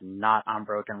say it's not On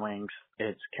Broken Wings.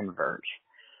 It's Converge.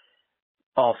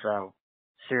 Also,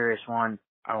 serious one.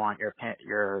 I want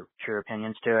your true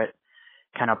opinions to it.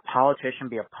 Can a politician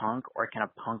be a punk, or can a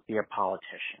punk be a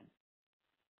politician?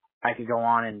 I could go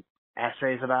on in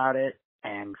essays about it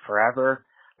and forever,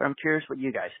 but I'm curious what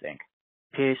you guys think.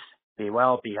 Peace, be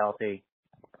well, be healthy.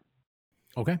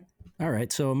 Okay. All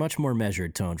right, so a much more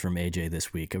measured tone from AJ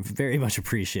this week. I very much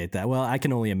appreciate that. Well, I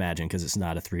can only imagine, because it's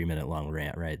not a 3 minute long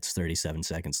rant, right? It's 37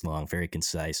 seconds long, very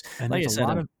concise. And like there's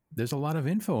I said, there's a lot of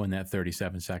info in that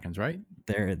 37 seconds, right?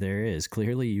 There is.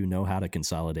 Clearly, you know how to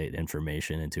consolidate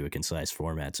information into a concise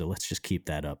format. So let's just keep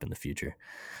that up in the future.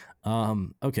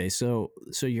 Okay, so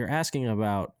you're asking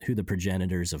about who the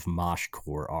progenitors of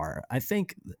moshcore are. I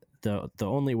think the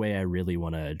only way I really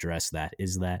want to address that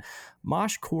is that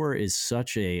moshcore is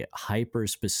such a hyper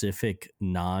specific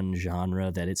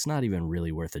non-genre that it's not even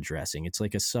really worth addressing. It's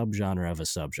like a subgenre of a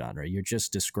subgenre. You're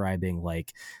just describing,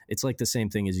 like, it's like the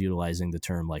same thing as utilizing the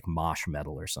term like mosh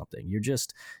metal or something.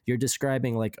 You're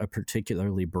describing like a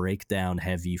particularly breakdown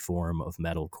heavy form of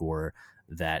metalcore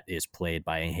that is played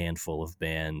by a handful of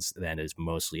bands that is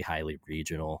mostly highly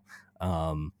regional.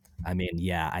 I mean,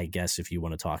 yeah, I guess if you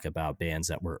want to talk about bands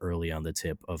that were early on the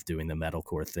tip of doing the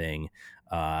metalcore thing,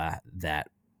 that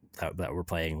were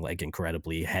playing like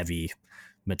incredibly heavy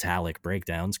metallic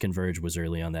breakdowns, Converge was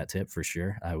early on that tip for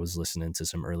sure. I was listening to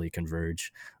some early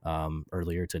Converge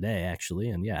earlier today, actually,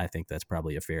 and yeah, I think that's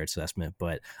probably a fair assessment.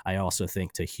 But I also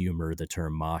think to humor the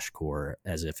term moshcore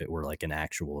as if it were like an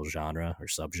actual genre or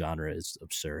subgenre is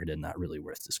absurd and not really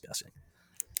worth discussing.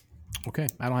 Okay,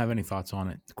 I don't have any thoughts on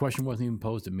it. The question wasn't even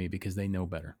posed at me because they know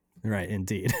better. Right,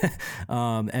 indeed.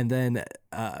 And then,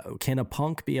 can a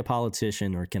punk be a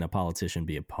politician, or can a politician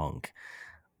be a punk?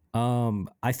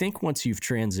 I think once you've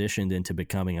transitioned into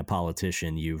becoming a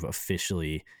politician, you've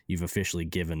officially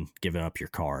given up your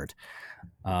card.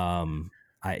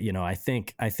 I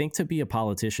think to be a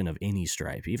politician of any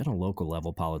stripe, even a local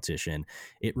level politician,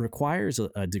 it requires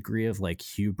a degree of like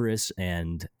hubris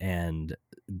and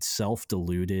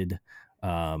self-deluded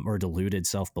or deluded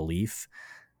self-belief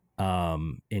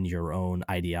in your own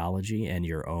ideology and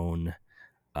your own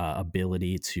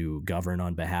ability to govern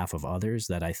on behalf of others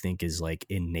that I think is like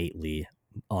innately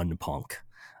unpunk.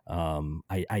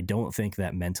 I don't think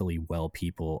that mentally well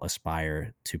people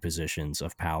aspire to positions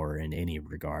of power in any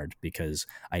regard, because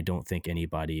I don't think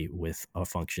anybody with a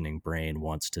functioning brain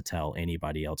wants to tell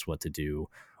anybody else what to do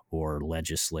or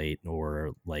legislate,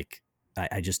 or like,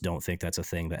 I just don't think that's a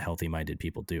thing that healthy-minded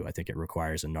people do. I think it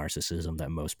requires a narcissism that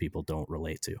most people don't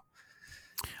relate to.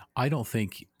 I don't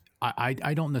think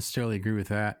I don't necessarily agree with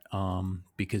that,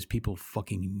 because people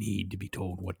fucking need to be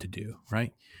told what to do,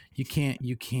 right? You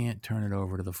can't turn it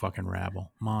over to the fucking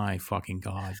rabble. My fucking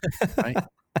God, right?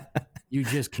 You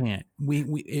just can't.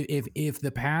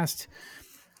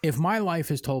 If my life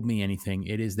has told me anything,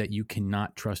 it is that you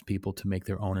cannot trust people to make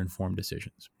their own informed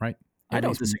decisions, right? I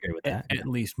don't disagree with that. At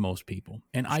least most people.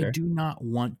 And Sure. I do not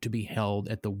want to be held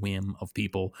at the whim of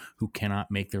people who cannot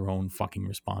make their own fucking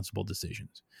responsible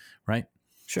decisions, right?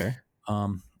 Sure. I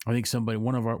think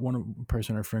one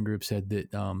person in our friend group said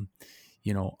that,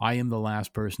 I am the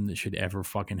last person that should ever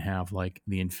fucking have like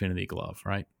the infinity glove,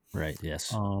 right? Right.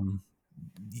 Yes.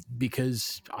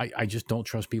 Because I just don't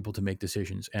trust people to make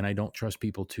decisions, and I don't trust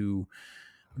people to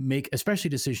make, especially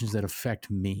decisions that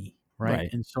affect me. Right.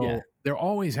 And so there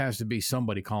always has to be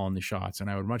somebody calling the shots. And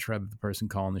I would much rather the person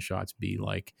calling the shots be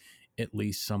like at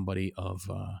least somebody of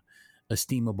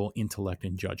estimable intellect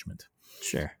and judgment.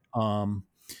 Sure.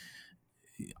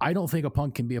 I don't think a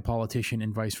punk can be a politician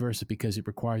and vice versa, because it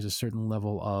requires a certain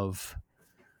level of,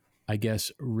 I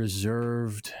guess,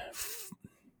 reserved,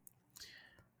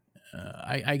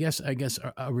 I guess a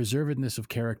reservedness of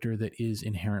character that is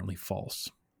inherently false.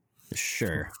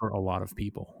 Sure. For a lot of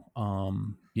people.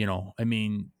 I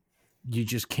mean, you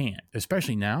just can't,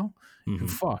 especially now. Mm-hmm.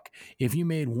 Fuck. If you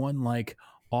made one like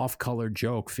off-color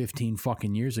joke 15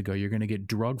 fucking years ago, you're going to get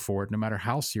drugged for it, no matter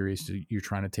how serious you're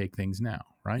trying to take things now.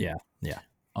 Right. Yeah. Yeah.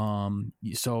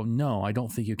 So no, I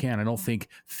don't think you can. I don't think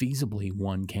feasibly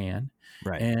one can.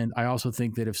 Right. And I also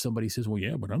think that if somebody says, well,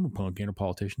 yeah, but I'm a punk and a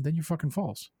politician, then you're fucking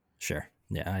false. Sure.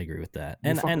 Yeah, I agree with that.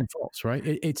 And false, right?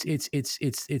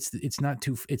 It's not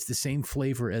too. It's the same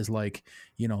flavor as like,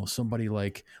 somebody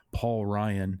like Paul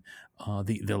Ryan,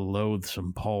 the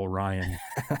loathsome Paul Ryan,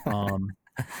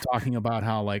 talking about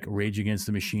how like Rage Against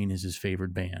the Machine is his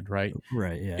favorite band, right?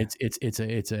 Right. Yeah.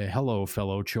 It's a hello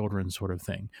fellow children sort of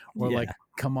thing, or like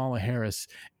Kamala Harris.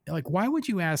 Like, why would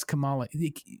you ask Kamala?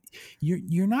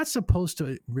 You're not supposed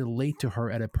to relate to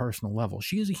her at a personal level.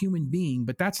 She is a human being,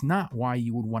 but that's not why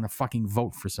you would want to fucking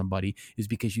vote for somebody, is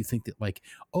because you think that like,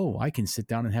 oh, I can sit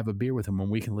down and have a beer with him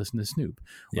and we can listen to Snoop.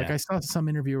 Like I saw some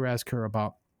interviewer ask her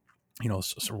about,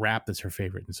 rap that's her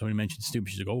favorite. And somebody mentioned Snoop.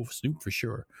 She's like, oh, Snoop for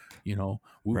sure.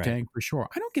 Wu-Tang for sure.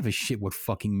 I don't give a shit what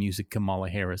fucking music Kamala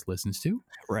Harris listens to.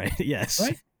 Right. Yes.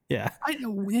 Right. Yeah. I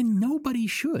know, and nobody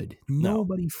should.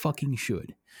 Nobody fucking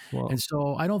should. Well, and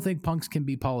so I don't think punks can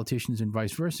be politicians and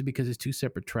vice versa, because it's two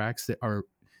separate tracks that are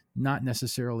not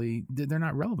necessarily, they're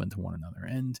not relevant to one another.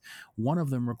 And one of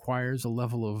them requires a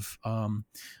level of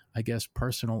I guess,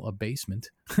 personal abasement.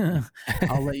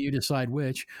 I'll let you decide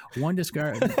which. One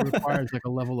requires like a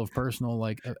level of personal,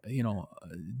 like,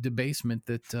 debasement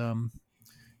that,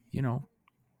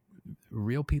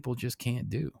 real people just can't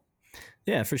do.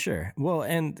 Yeah, for sure. Well,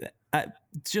 and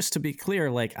just to be clear,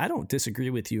 like, I don't disagree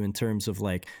with you in terms of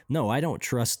like, no, I don't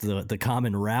trust the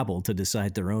common rabble to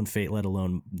decide their own fate, let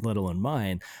alone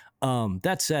mine.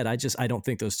 That said, I don't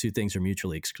think those two things are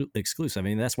mutually exclusive. I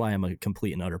mean, that's why I'm a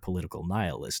complete and utter political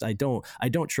nihilist. I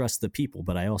don't trust the people,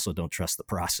 but I also don't trust the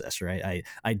process, right?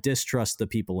 I distrust the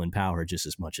people in power just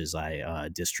as much as I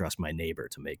distrust my neighbor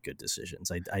to make good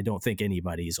decisions. I don't think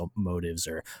anybody's motives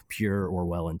are pure or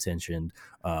well-intentioned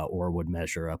or would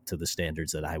measure up to the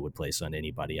standards that I would place on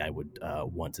anybody I would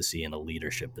want to see in a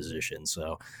leadership position.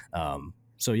 So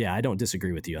yeah, I don't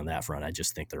disagree with you on that front. I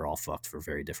just think they're all fucked for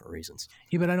very different reasons.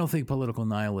 Yeah, but I don't think political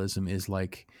nihilism is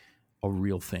like a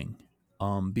real thing.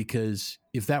 Because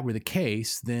if that were the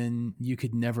case, then you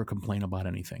could never complain about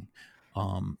anything.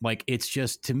 Like, it's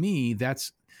just, to me,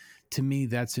 that's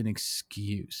an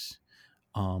excuse.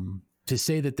 To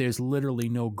say that there's literally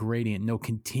no gradient, no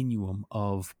continuum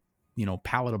of,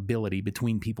 palatability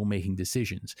between people making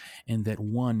decisions, and that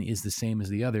one is the same as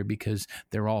the other because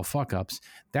they're all fuck ups.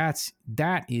 That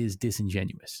is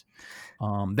disingenuous.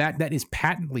 That is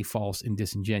patently false and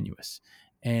disingenuous.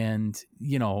 And,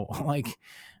 like,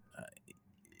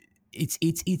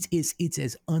 it's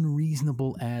as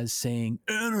unreasonable as saying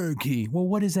anarchy. Well,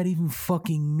 what does that even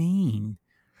fucking mean?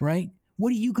 Right? What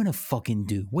are you going to fucking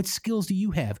do? What skills do you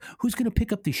have? Who's going to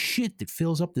pick up the shit that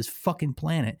fills up this fucking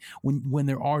planet when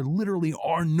there literally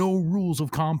are no rules of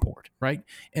comport, right?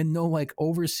 And no like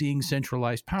overseeing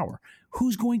centralized power.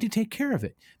 Who's going to take care of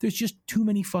it? There's just too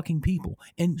many fucking people.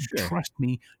 And Sure. Trust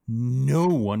me, no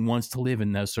one wants to live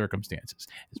in those circumstances.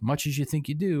 As much as you think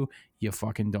you do, you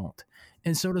fucking don't.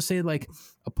 And so to say like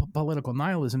a political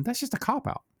nihilism, that's just a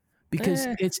cop-out. Because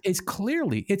it is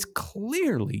clearly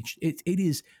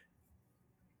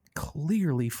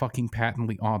fucking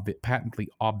patently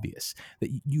obvious that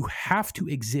you have to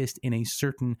exist in a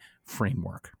certain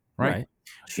framework, right?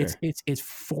 Sure. It's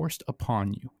forced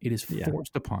upon you. It is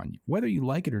forced upon you. Whether you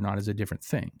like it or not is a different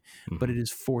thing, but it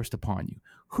is forced upon you.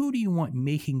 Who do you want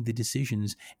making the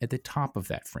decisions at the top of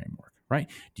that framework, right?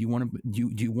 Do you want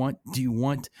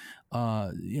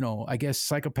I guess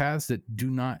psychopaths that do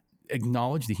not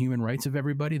acknowledge the human rights of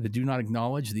everybody, that do not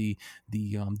acknowledge the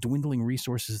dwindling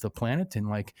resources of the planet and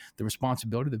like the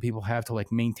responsibility that people have to like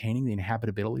maintaining the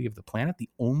inhabitability of the planet, the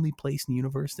only place in the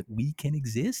universe that we can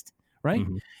exist, right?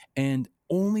 And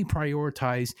only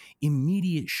prioritize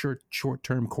immediate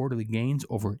short-term quarterly gains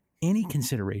over any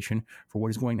consideration for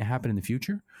what is going to happen in the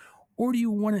future? Or do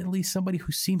you want at least somebody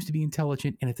who seems to be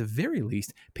intelligent and at the very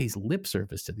least pays lip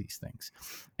service to these things?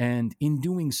 And in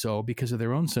doing so, because of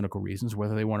their own cynical reasons,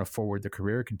 whether they want to forward their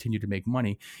career, continue to make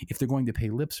money, if they're going to pay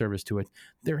lip service to it,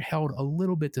 they're held a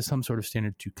little bit to some sort of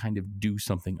standard to kind of do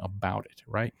something about it,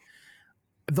 right?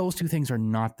 Those two things are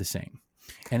not the same.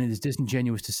 And it is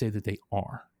disingenuous to say that they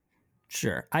are.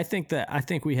 Sure. I think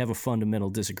we have a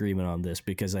fundamental disagreement on this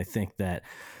because I think that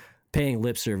paying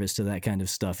lip service to that kind of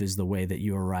stuff is the way that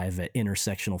you arrive at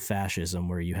intersectional fascism,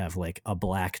 where you have like a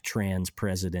black trans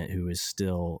president who is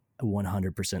still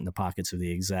 100% in the pockets of the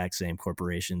exact same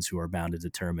corporations who are bound and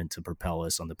determined to propel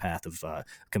us on the path of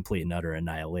complete and utter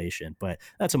annihilation. But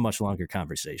that's a much longer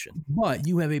conversation. But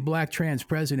you have a black trans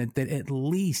president that at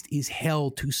least is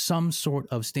held to some sort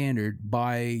of standard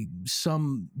by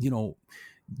some,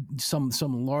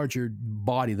 some larger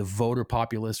body, the voter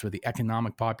populace or the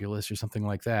economic populace or something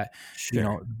like that,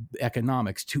 Sure.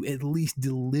 Economics, to at least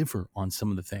deliver on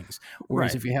some of the things.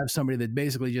 Whereas if you have somebody that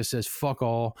basically just says, fuck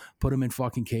all, put them in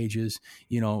fucking cages,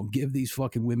 give these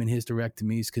fucking women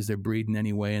hysterectomies because they're breeding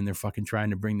anyway and they're fucking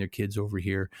trying to bring their kids over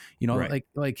here, I don't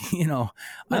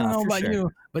know about you,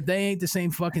 but they ain't the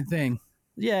same fucking thing.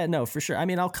 Yeah, no, for sure. I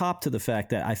mean, I'll cop to the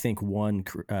fact that I think one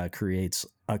creates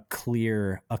a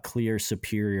clear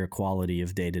superior quality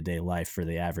of day-to-day life for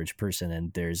the average person,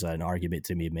 and there's an argument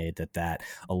to be made that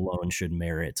alone should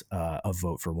merit a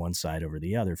vote for one side over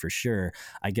the other, for sure.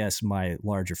 I guess my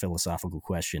larger philosophical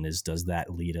question is, does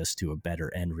that lead us to a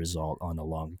better end result on a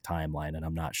long timeline? And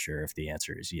I'm not sure if the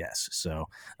answer is yes. So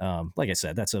like I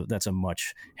said, that's a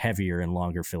much heavier and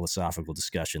longer philosophical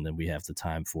discussion than we have the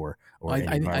time for. I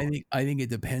think it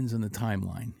depends on the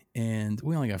timeline, and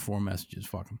we only got 4 messages.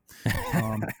 Fuck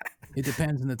them. It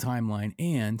depends on the timeline,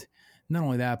 and not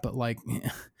only that, but like,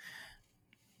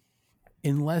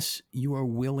 unless you are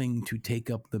willing to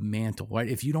take up the mantle, right?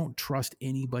 If you don't trust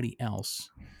anybody else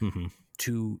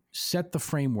to set the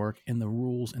framework and the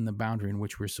rules and the boundary in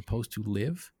which we're supposed to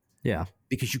live, Yeah.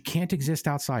 Because you can't exist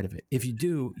outside of it. If you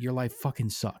do, your life fucking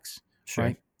sucks. Sure.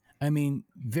 Right? I mean,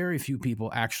 very few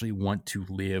people actually want to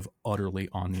live utterly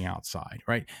on the outside,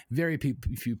 right? Very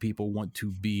few people want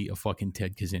to be a fucking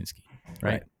Ted Kaczynski,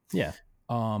 right? Yeah.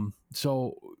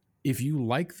 So if you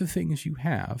like the things you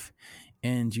have,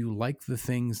 and you like the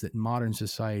things that modern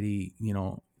society,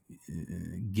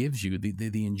 gives you,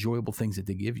 the enjoyable things that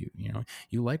they give you,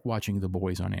 you like watching The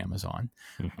Boys on Amazon,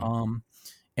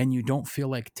 and you don't feel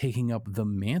like taking up the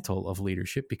mantle of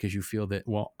leadership because you feel that,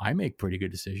 well, I make pretty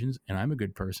good decisions and I'm a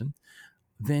good person,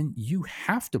 then you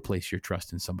have to place your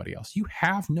trust in somebody else. You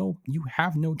have no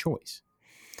choice.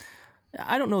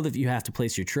 I don't know that you have to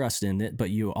place your trust in it, but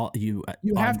you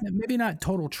have to, maybe not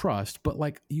total trust, but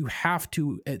like you have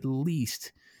to at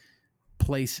least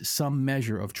place some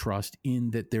measure of trust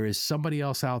in that there is somebody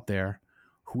else out there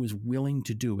who is willing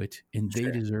to do it, and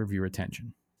they deserve your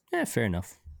attention. Yeah, fair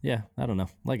enough. Yeah, I don't know.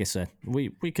 Like I said, we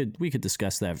could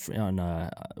discuss that on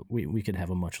we could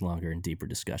have a much longer and deeper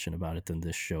discussion about it than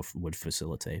this show would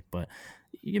facilitate. But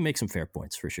you make some fair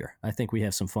points for sure. I think we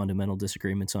have some fundamental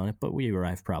disagreements on it, but we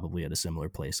arrive probably at a similar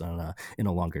place on in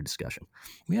a longer discussion.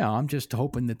 Yeah, I'm just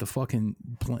hoping that the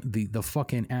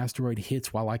fucking asteroid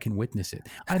hits while I can witness it.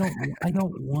 I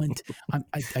don't want.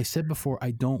 I said before, I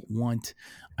don't want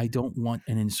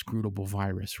an inscrutable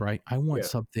virus, right? I want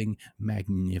something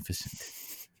magnificent.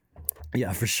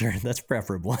 Yeah, for sure. That's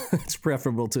preferable. It's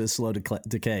preferable to a slow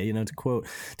decay. To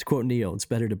quote Neo, it's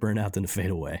better to burn out than to fade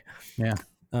away. Yeah.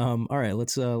 All right,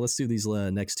 let's do these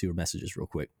next two messages real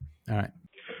quick. All right.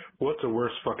 What's the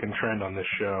worst fucking trend on this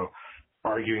show?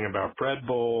 Arguing about bread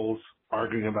bowls,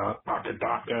 arguing about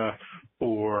Akadaka,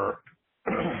 or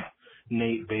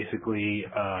Nate basically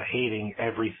hating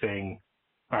everything.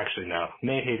 Actually, no.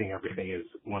 Nate hating everything is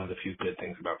one of the few good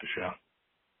things about the show.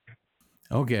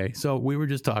 Okay, so we were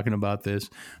just talking about this.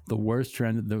 The worst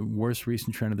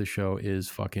recent trend of the show is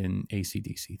fucking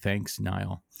AC/DC. Thanks,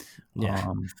 Niall.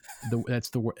 Yeah,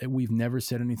 we've never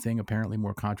said anything apparently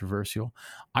more controversial.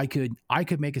 I could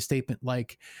make a statement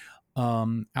like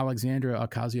Alexandra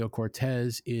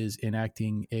Ocasio-Cortez is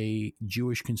enacting a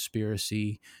Jewish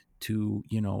conspiracy to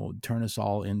turn us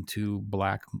all into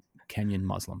black Kenyan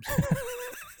Muslims.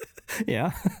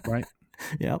 Yeah. Right.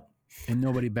 Yep. And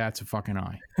nobody bats a fucking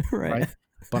eye. Right.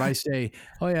 But I say,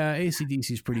 oh yeah,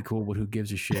 AC/DC is pretty cool, but who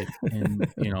gives a shit? And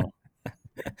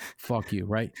fuck you,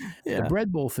 right? Yeah. The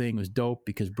bread bowl thing was dope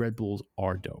because bread bowls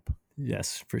are dope.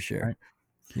 Yes, for sure. Right?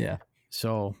 Yeah.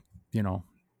 So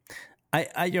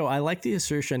I like the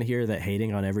assertion here that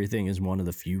hating on everything is one of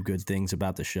the few good things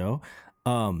about the show.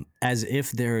 As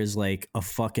if there is like a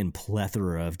fucking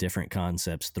plethora of different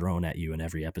concepts thrown at you in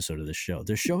every episode of the show.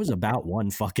 The show is about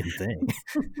one fucking thing.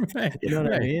 Right. You know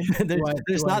what I mean?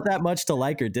 There's not that much to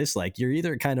like or dislike. You're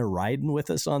either kind of riding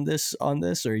with us on this,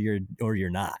 or you're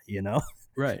not.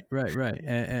 Right.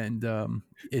 And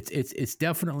it's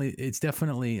definitely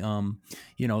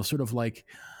sort of like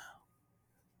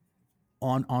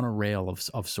on a rail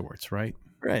of sorts, right?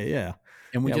 Right. Yeah.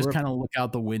 And we just kind of look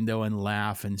out the window and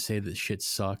laugh and say that shit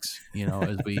sucks,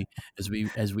 as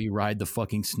we ride the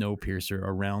fucking Snowpiercer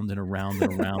around and around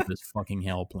and around this fucking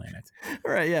hell planet.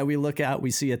 Right. Yeah. We look out,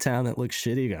 we see a town that looks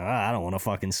shitty. Go, I don't want to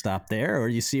fucking stop there. Or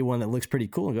you see one that looks pretty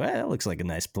cool and go, that looks like a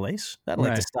nice place. I'd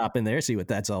like to stop in there, see what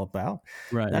that's all about.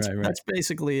 Right. That's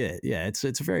basically it. Yeah.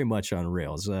 It's very much on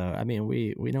rails. I mean,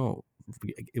 we don't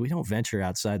venture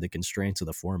outside the constraints of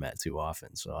the format too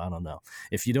often. So I don't know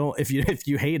if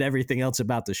you hate everything else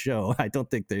about the show, I don't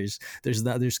think there's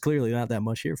clearly not that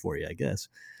much here for you, I guess.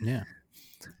 Yeah.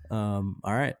 All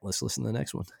right, let's listen to the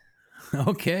next one.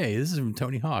 Okay. This is from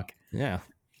Tony Hawk. Yeah.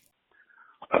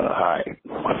 Hi,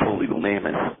 my full legal name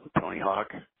is Tony Hawk.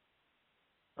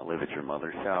 I live at your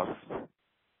mother's house.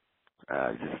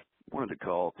 I just wanted to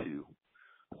call to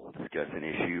discuss an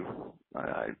issue.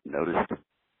 I noticed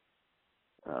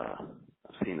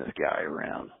I've seen this guy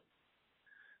around.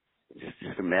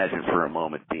 Just imagine for a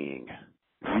moment being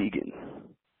vegan,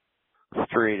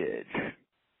 straight edge,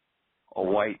 a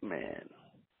white man,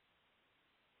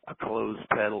 a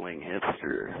clothes-peddling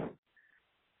hipster,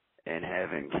 and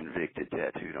having convicted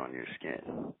tattooed on your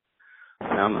skin.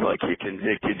 Sounds like you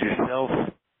convicted yourself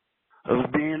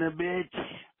of being a bitch.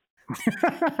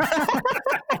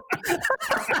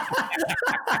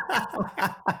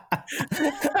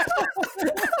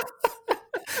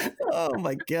 Oh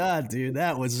my god, dude,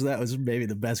 that was maybe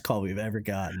the best call we've ever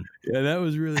gotten. Yeah, that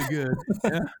was really good.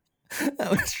 Yeah.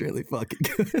 That was really fucking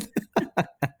good.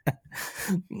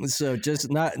 So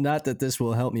just not that this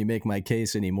will help me make my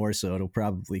case anymore, so it'll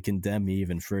probably condemn me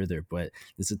even further, but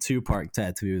it's a two-part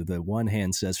tattoo. The one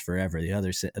hand says forever, the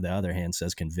other hand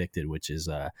says convicted, which is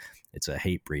it's a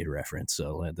hate breed reference.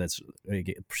 So that's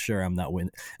sure I'm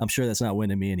sure that's not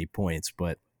winning me any points,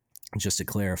 but just to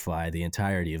clarify, the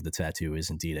entirety of the tattoo is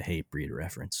indeed a hate breed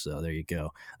reference. So there you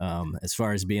go. As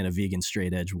far as being a vegan,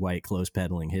 straight edge, white, clothes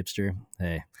peddling hipster,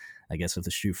 hey, I guess if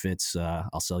the shoe fits,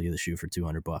 I'll sell you the shoe for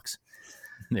 $200.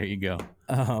 There you go.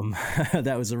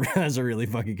 That was a really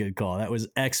fucking good call. That was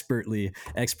expertly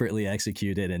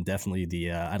executed, and definitely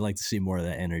I'd like to see more of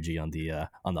that energy on the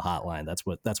hotline. That's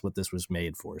what this was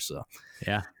made for. So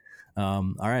yeah.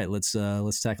 All right, let's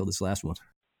tackle this last one.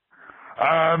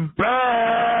 I'm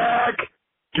back!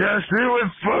 Guess who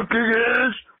it fucking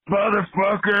is,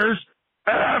 motherfuckers?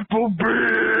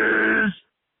 Applebee's!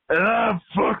 And I'm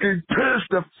fucking pissed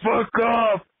the fuck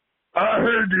off. I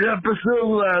heard the episode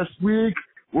last week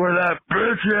where that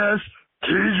bitch-ass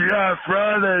TGI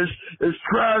Fridays is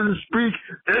trying to speak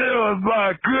ill of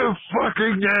my good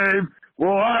fucking name.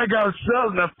 Well, I got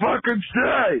something to fucking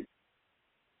say.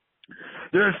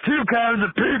 There's two kinds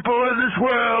of people in this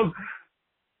world.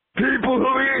 People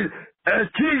who eat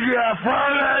at TGI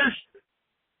Fridays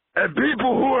and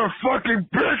people who are fucking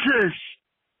bitches.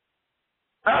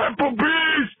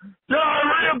 Applebee's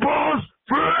diarrhea balls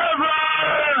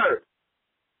forever!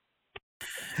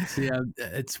 See,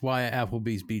 it's why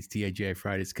Applebee's beats TGI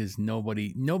Fridays, because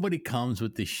nobody comes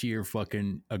with the sheer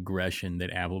fucking aggression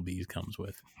that Applebee's comes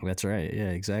with. That's right. Yeah,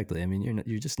 exactly. I mean,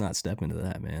 you're just not stepping to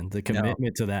that, man. The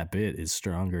commitment to that bit is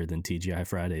stronger than TGI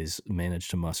Fridays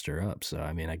managed to muster up. So,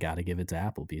 I mean, I got to give it to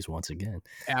Applebee's once again.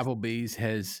 Applebee's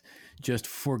has just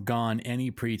foregone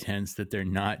any pretense that they're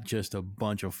not just a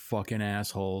bunch of fucking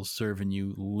assholes serving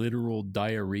you literal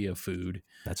diarrhea food.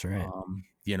 That's right.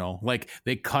 You know, like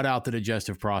they cut out the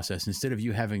digestive process. Instead of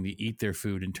you having to eat their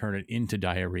food and turn it into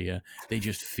diarrhea, they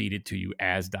just feed it to you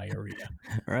as diarrhea.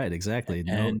 Right, exactly.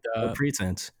 No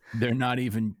pretense. They're not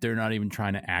even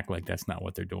trying to act like that's not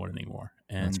what they're doing anymore.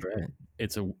 And that's right.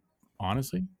 It's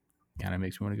honestly kind of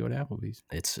makes me want to go to Applebee's.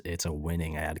 It's a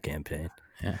winning ad campaign.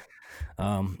 Yeah.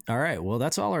 All right. Well,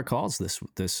 that's all our calls this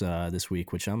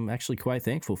week, which I'm actually quite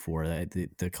thankful for.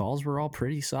 The calls were all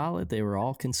pretty solid. They were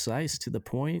all concise, to the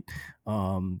point.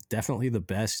 Definitely the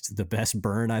best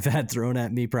burn I've had thrown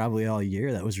at me probably all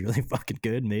year. That was really fucking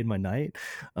good. Made my night.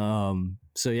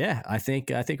 So yeah, I think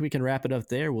we can wrap it up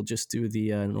there. We'll just do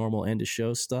the normal end of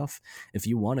show stuff. If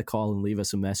you want to call and leave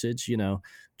us a message,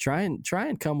 try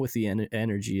and come with the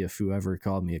energy of whoever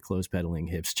called me a clothes peddling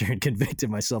hipster and convicted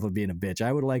myself of being a bitch.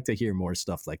 I would like to hear more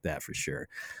stuff like that for sure.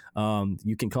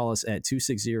 You can call us at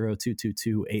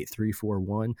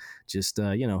 260-222-8341. Just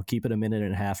keep it a minute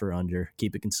and a half or under.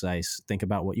 Keep it concise. Think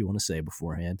about what you want to say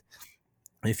beforehand.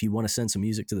 If you want to send some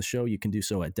music to the show, you can do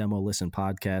so at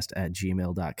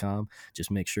demolistenpodcast@gmail.com. Just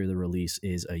make sure the release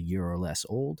is a year or less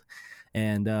old.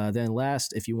 And then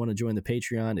last, if you want to join the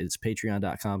Patreon, it's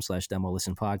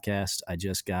patreon.com/demolistenpodcast. I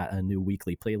just got a new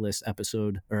weekly playlist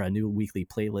uploaded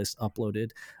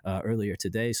earlier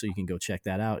today, so you can go check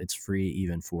that out. It's free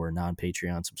even for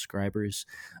non-Patreon subscribers.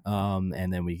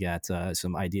 And then we got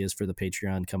some ideas for the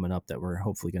Patreon coming up that we're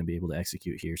hopefully going to be able to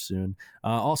execute here soon.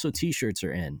 Also, t-shirts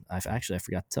are in. I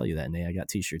forgot to tell you that, Nate. I got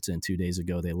t-shirts in 2 days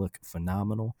ago. They look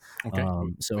phenomenal. Okay.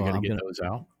 So we got to get those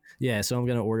out. Yeah, so I'm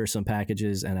going to order some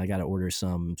packages, and I got to order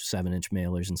some 7-inch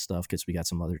mailers and stuff because we got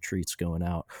some other treats going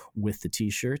out with the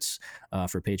t-shirts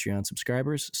for Patreon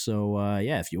subscribers. So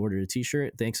if you ordered a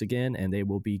t-shirt, thanks again, and they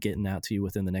will be getting out to you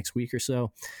within the next week or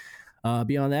so.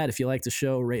 Beyond that, if you like the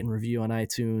show, rate and review on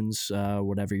iTunes,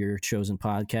 whatever your chosen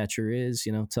podcatcher is,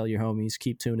 tell your homies,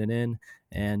 keep tuning in.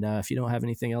 And if you don't have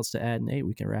anything else to add, Nate,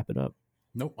 we can wrap it up.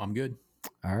 Nope, I'm good.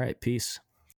 All right, peace.